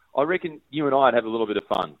 Goss, I reckon you and I'd have a little bit of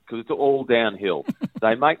fun because it's all downhill.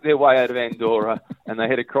 They make their way out of Andorra and they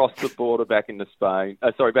head across the border back into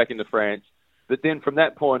France. But then from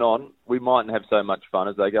that point on, we mightn't have so much fun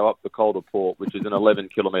as they go up the Col de Port, which is an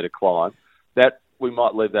 11-kilometre climb. That we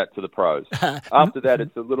might leave that to the pros. After that,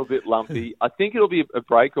 it's a little bit lumpy. I think it'll be a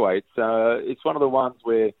breakaway. It's one of the ones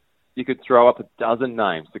where you could throw up a dozen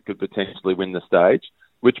names that could potentially win the stage,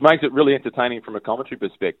 which makes it really entertaining from a commentary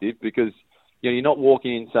perspective because you're not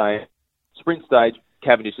walking in saying, sprint stage,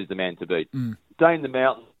 Cavendish is the man to beat. Day in the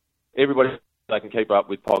mountains, everybody they can keep up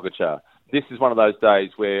with Pogačar. This is one of those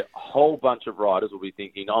days where a whole bunch of riders will be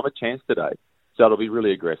thinking, I'm a chance today. So it'll be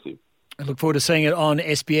really aggressive. I look forward to seeing it on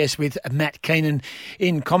SBS with Matt Keenan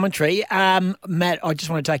in commentary. Matt, I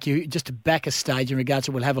just want to take you just to back a stage in regards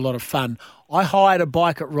to we'll have a lot of fun. I hired a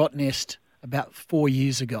bike at Rottnest about 4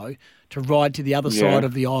 years ago to ride to the other side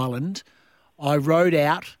of the island. I rode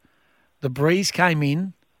out. The breeze came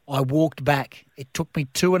in. I walked back. It took me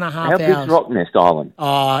 2.5 hours. How big's Rottnest Island?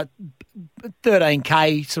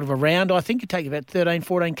 13K sort of around. I think it takes about 13,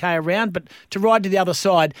 14K around. But to ride to the other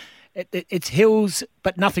side, it's hills,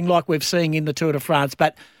 but nothing like we've seen in the Tour de France.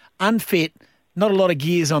 But unfit, not a lot of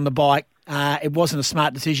gears on the bike. It wasn't a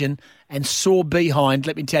smart decision and sore behind,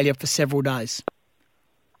 let me tell you, for several days.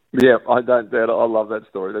 Yeah, I don't doubt it. I love that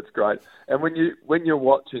story. That's great. And when you're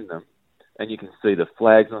watching them and you can see the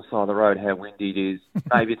flags on the side of the road, how windy it is,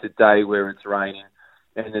 maybe it's a day where it's raining,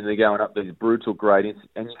 and then they're going up these brutal gradients,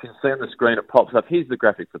 and you can see on the screen it pops up. Here's the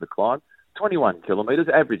graphic for the climb. 21 kilometres,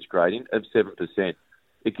 average gradient of 7%.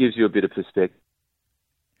 It gives you a bit of perspective.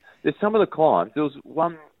 There's some of the climbs. There was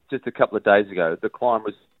one just a couple of days ago. The climb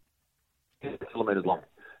was 10 kilometres long.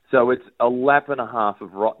 So it's a lap and a half of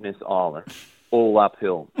Rottnest Island, all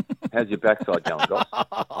uphill. How's your backside going,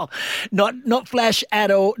 Goss? Not flash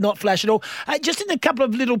at all. Not flash at all. Just in a couple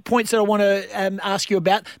of little points that I want to ask you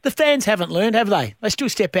about. The fans haven't learned, have they? They still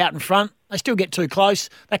step out in front. They still get too close.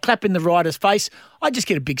 They clap in the rider's face. I just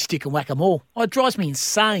get a big stick and whack them all. Oh, it drives me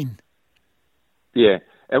insane. Yeah.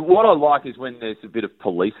 And what I like is when there's a bit of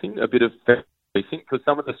policing, because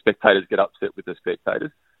some of the spectators get upset with the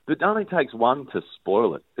spectators. But it only takes one to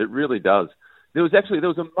spoil it. It really does. There was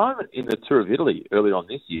a moment in the Tour of Italy earlier on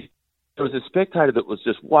this year. There was a spectator that was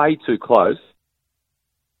just way too close.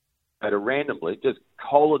 Randomly just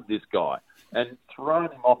collared this guy and thrown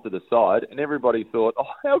him off to the side, and everybody thought, oh,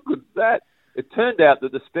 how good's that? It turned out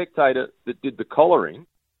that the spectator that did the collaring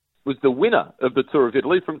was the winner of the Tour of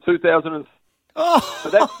Italy from 2006. So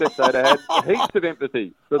that spectator had heaps of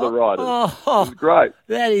empathy for the riders. It was great.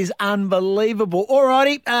 That is unbelievable. All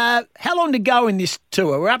righty. How long to go in this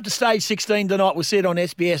tour? We're up to stage 16 tonight. We'll see it on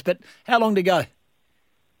SBS, but how long to go?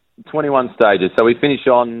 21 stages. So we finish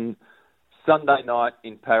on Sunday night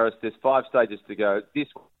in Paris. There's 5 stages to go. This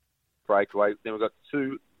breakaway. Then we've got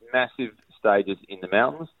 2 massive stages in the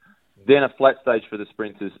mountains. Then a flat stage for the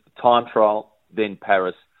sprinters, time trial, then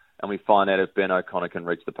Paris. And we find out if Ben O'Connor can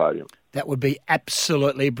reach the podium. That would be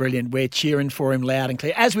absolutely brilliant. We're cheering for him loud and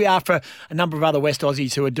clear, as we are for a number of other West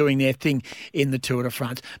Aussies who are doing their thing in the Tour de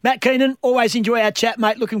France. Matt Keenan, always enjoy our chat,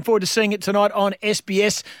 mate. Looking forward to seeing it tonight on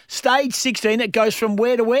SBS. Stage 16, it goes from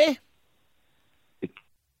where to where? It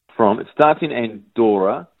starts in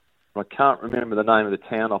Andorra. I can't remember the name of the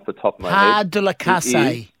town off the top of my head. Pas de la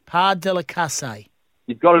Casse. Pas de la Casse.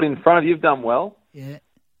 You've got it in front of you. You've done well. Yeah.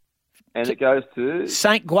 And it goes to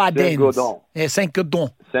Saint-Gaudens. Yeah,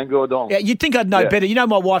 Saint-Gaudens. Saint-Gaudens. Yeah, you'd think I'd know better. You know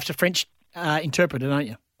my wife's a French interpreter, don't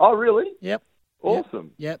you? Oh, really? Yep.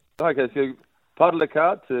 Awesome. Yep. Okay, so Pas de la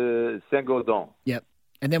Casse to Saint-Gaudens. Yep.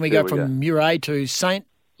 And then we go from Muret to Saint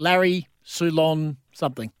Larry Soulon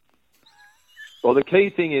something. Well, the key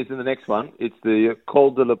thing is in the next one, it's the Col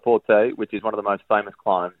de la Porte, which is one of the most famous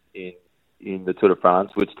climbs in the Tour de France,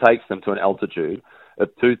 which takes them to an altitude of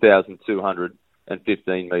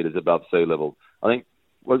 2,215 metres above sea level. I think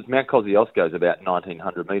Mount Kosciuszko is about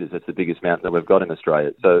 1,900 metres. That's the biggest mountain that we've got in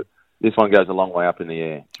Australia. So this one goes a long way up in the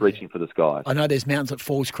air. It's reaching for the skies. I know there's mountains at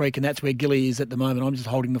Falls Creek, and that's where Gilly is at the moment. I'm just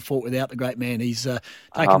holding the fort without the great man. He's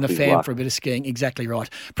taking the fam for a bit of skiing. Exactly right.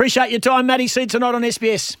 Appreciate your time, Matty. See you tonight on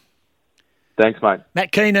SBS. Thanks, mate.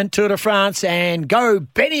 Matt Keenan, Tour de France, and go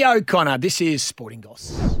Benny O'Connor. This is Sporting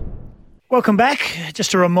Goss. Welcome back.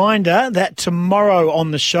 Just a reminder that tomorrow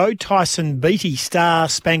on the show, Tyson Beattie, Star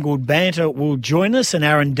Spangled Banter, will join us, and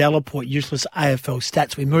Aaron Delaporte, Useless AFL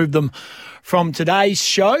Stats. We moved them from today's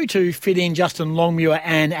show to fit in Justin Longmuir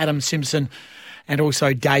and Adam Simpson and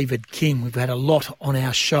also David King. We've had a lot on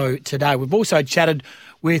our show today. We've also chatted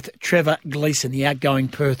with Trevor Gleeson, the outgoing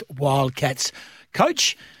Perth Wildcats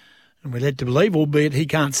coach, and we're led to believe, albeit he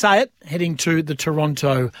can't say it, heading to the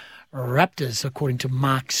Toronto Raptors, according to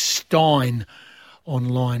Mark Stein,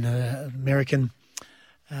 online, American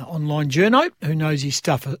online journo, who knows his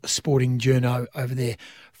stuff, a sporting journo over there.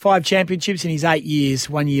 5 championships in his 8 years,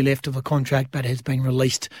 1 year left of the contract, but has been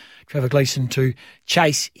released, Trevor Gleeson, to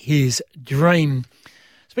chase his dream.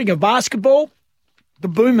 Speaking of basketball, the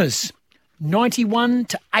Boomers,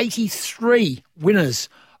 91-83 winners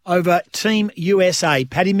over Team USA.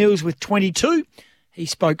 Paddy Mills with 22. He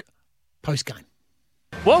spoke post-game.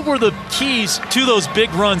 What were the keys to those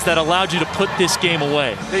big runs that allowed you to put this game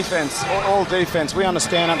away? Defense, all defense. We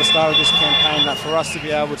understand at the start of this campaign that for us to be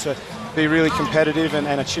able to be really competitive and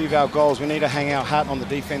achieve our goals, we need to hang our hat on the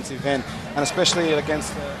defensive end, and especially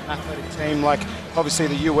against an athletic team like obviously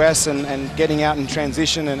the US and getting out in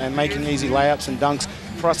transition and making easy layups and dunks.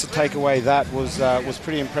 For us to take away that was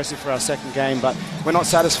pretty impressive for our second game, but we're not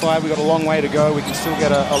satisfied. We've got a long way to go. We can still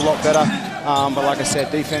get a lot better, but like I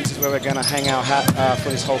said, defense is where we're going to hang our hat for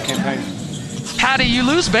this whole campaign. Paddy, you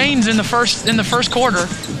lose Baines in the first quarter,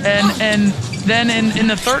 and then in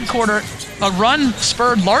the third quarter, a run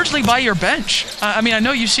spurred largely by your bench. I mean, I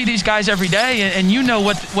know you see these guys every day, and you know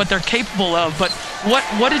what they're capable of. But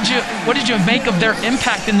what did you make of their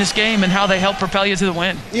impact in this game and how they helped propel you to the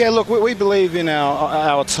win? Yeah, look, we believe in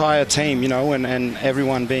our entire team, and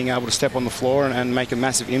everyone being able to step on the floor and make a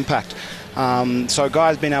massive impact. So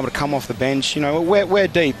guys being able to come off the bench, we're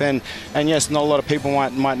deep, and yes, not a lot of people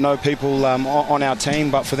might know people on our team,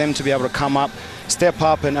 but for them to be able to come up, step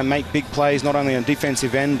up and make big plays, not only on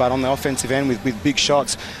defensive end but on the offensive end with big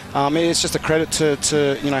shots. It's just a credit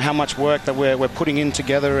to how much work that we're putting in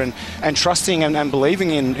together and trusting and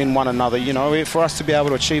believing in one another. For us to be able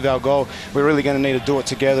to achieve our goal, we're really going to need to do it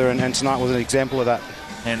together, and tonight was an example of that.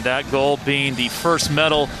 And that goal being the first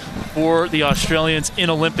medal for the Australians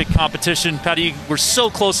in Olympic competition. Paddy, we're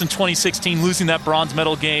so close in 2016, losing that bronze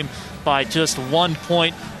medal game by just 1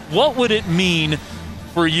 point. What would it mean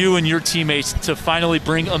for you and your teammates to finally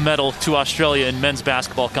bring a medal to Australia in men's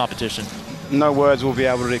basketball competition? No words will be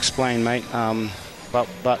able to explain, mate.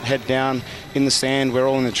 But head down in the sand. We're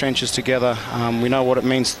all in the trenches together. We know what it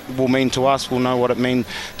will mean to us. We'll know what it means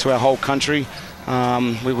to our whole country.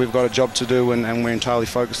 We've got a job to do, and we're entirely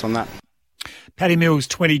focused on that. Paddy Mills,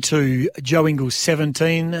 22, Joe Ingles,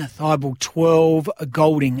 17, Thibault, 12,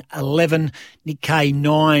 Golding, 11, Nick Kay,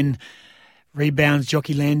 9 rebounds.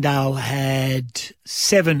 Jockey Landale had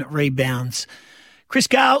 7 rebounds. Chris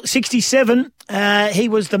Gale, 67. He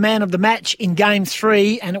was the man of the match in Game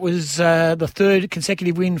 3, and it was the third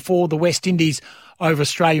consecutive win for the West Indies over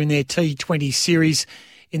Australia in their T20 series.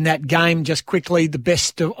 In that game, just quickly, the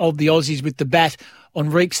best of the Aussies with the bat on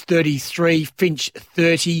Reeks, 33, Finch,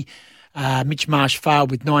 30. Mitch Marsh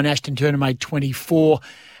failed with 9. Ashton Turner made 24.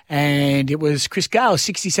 And it was Chris Gale,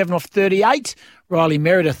 67 off 38. Riley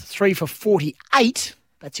Meredith, 3 for 48.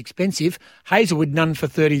 That's expensive. Hazelwood, none for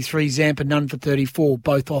 33. Zampa, none for 34.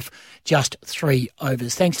 Both off just 3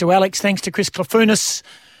 overs. Thanks to Alex. Thanks to Chris Klafunas.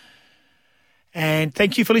 And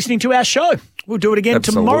thank you for listening to our show. We'll do it again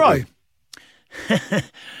tomorrow.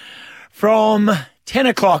 From 10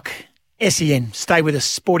 o'clock, SEN. Stay with us.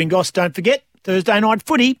 Sporting Goss. Don't forget, Thursday night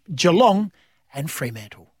footy, Geelong and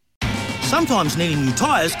Fremantle. Sometimes needing new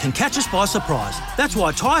tyres can catch us by surprise. That's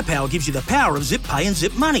why Tyre Power gives you the power of Zip Pay and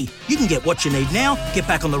Zip Money. You can get what you need now, get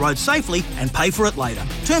back on the road safely and pay for it later.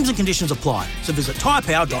 Terms and conditions apply. So visit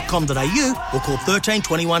tyrepower.com.au or call 13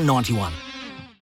 21 91.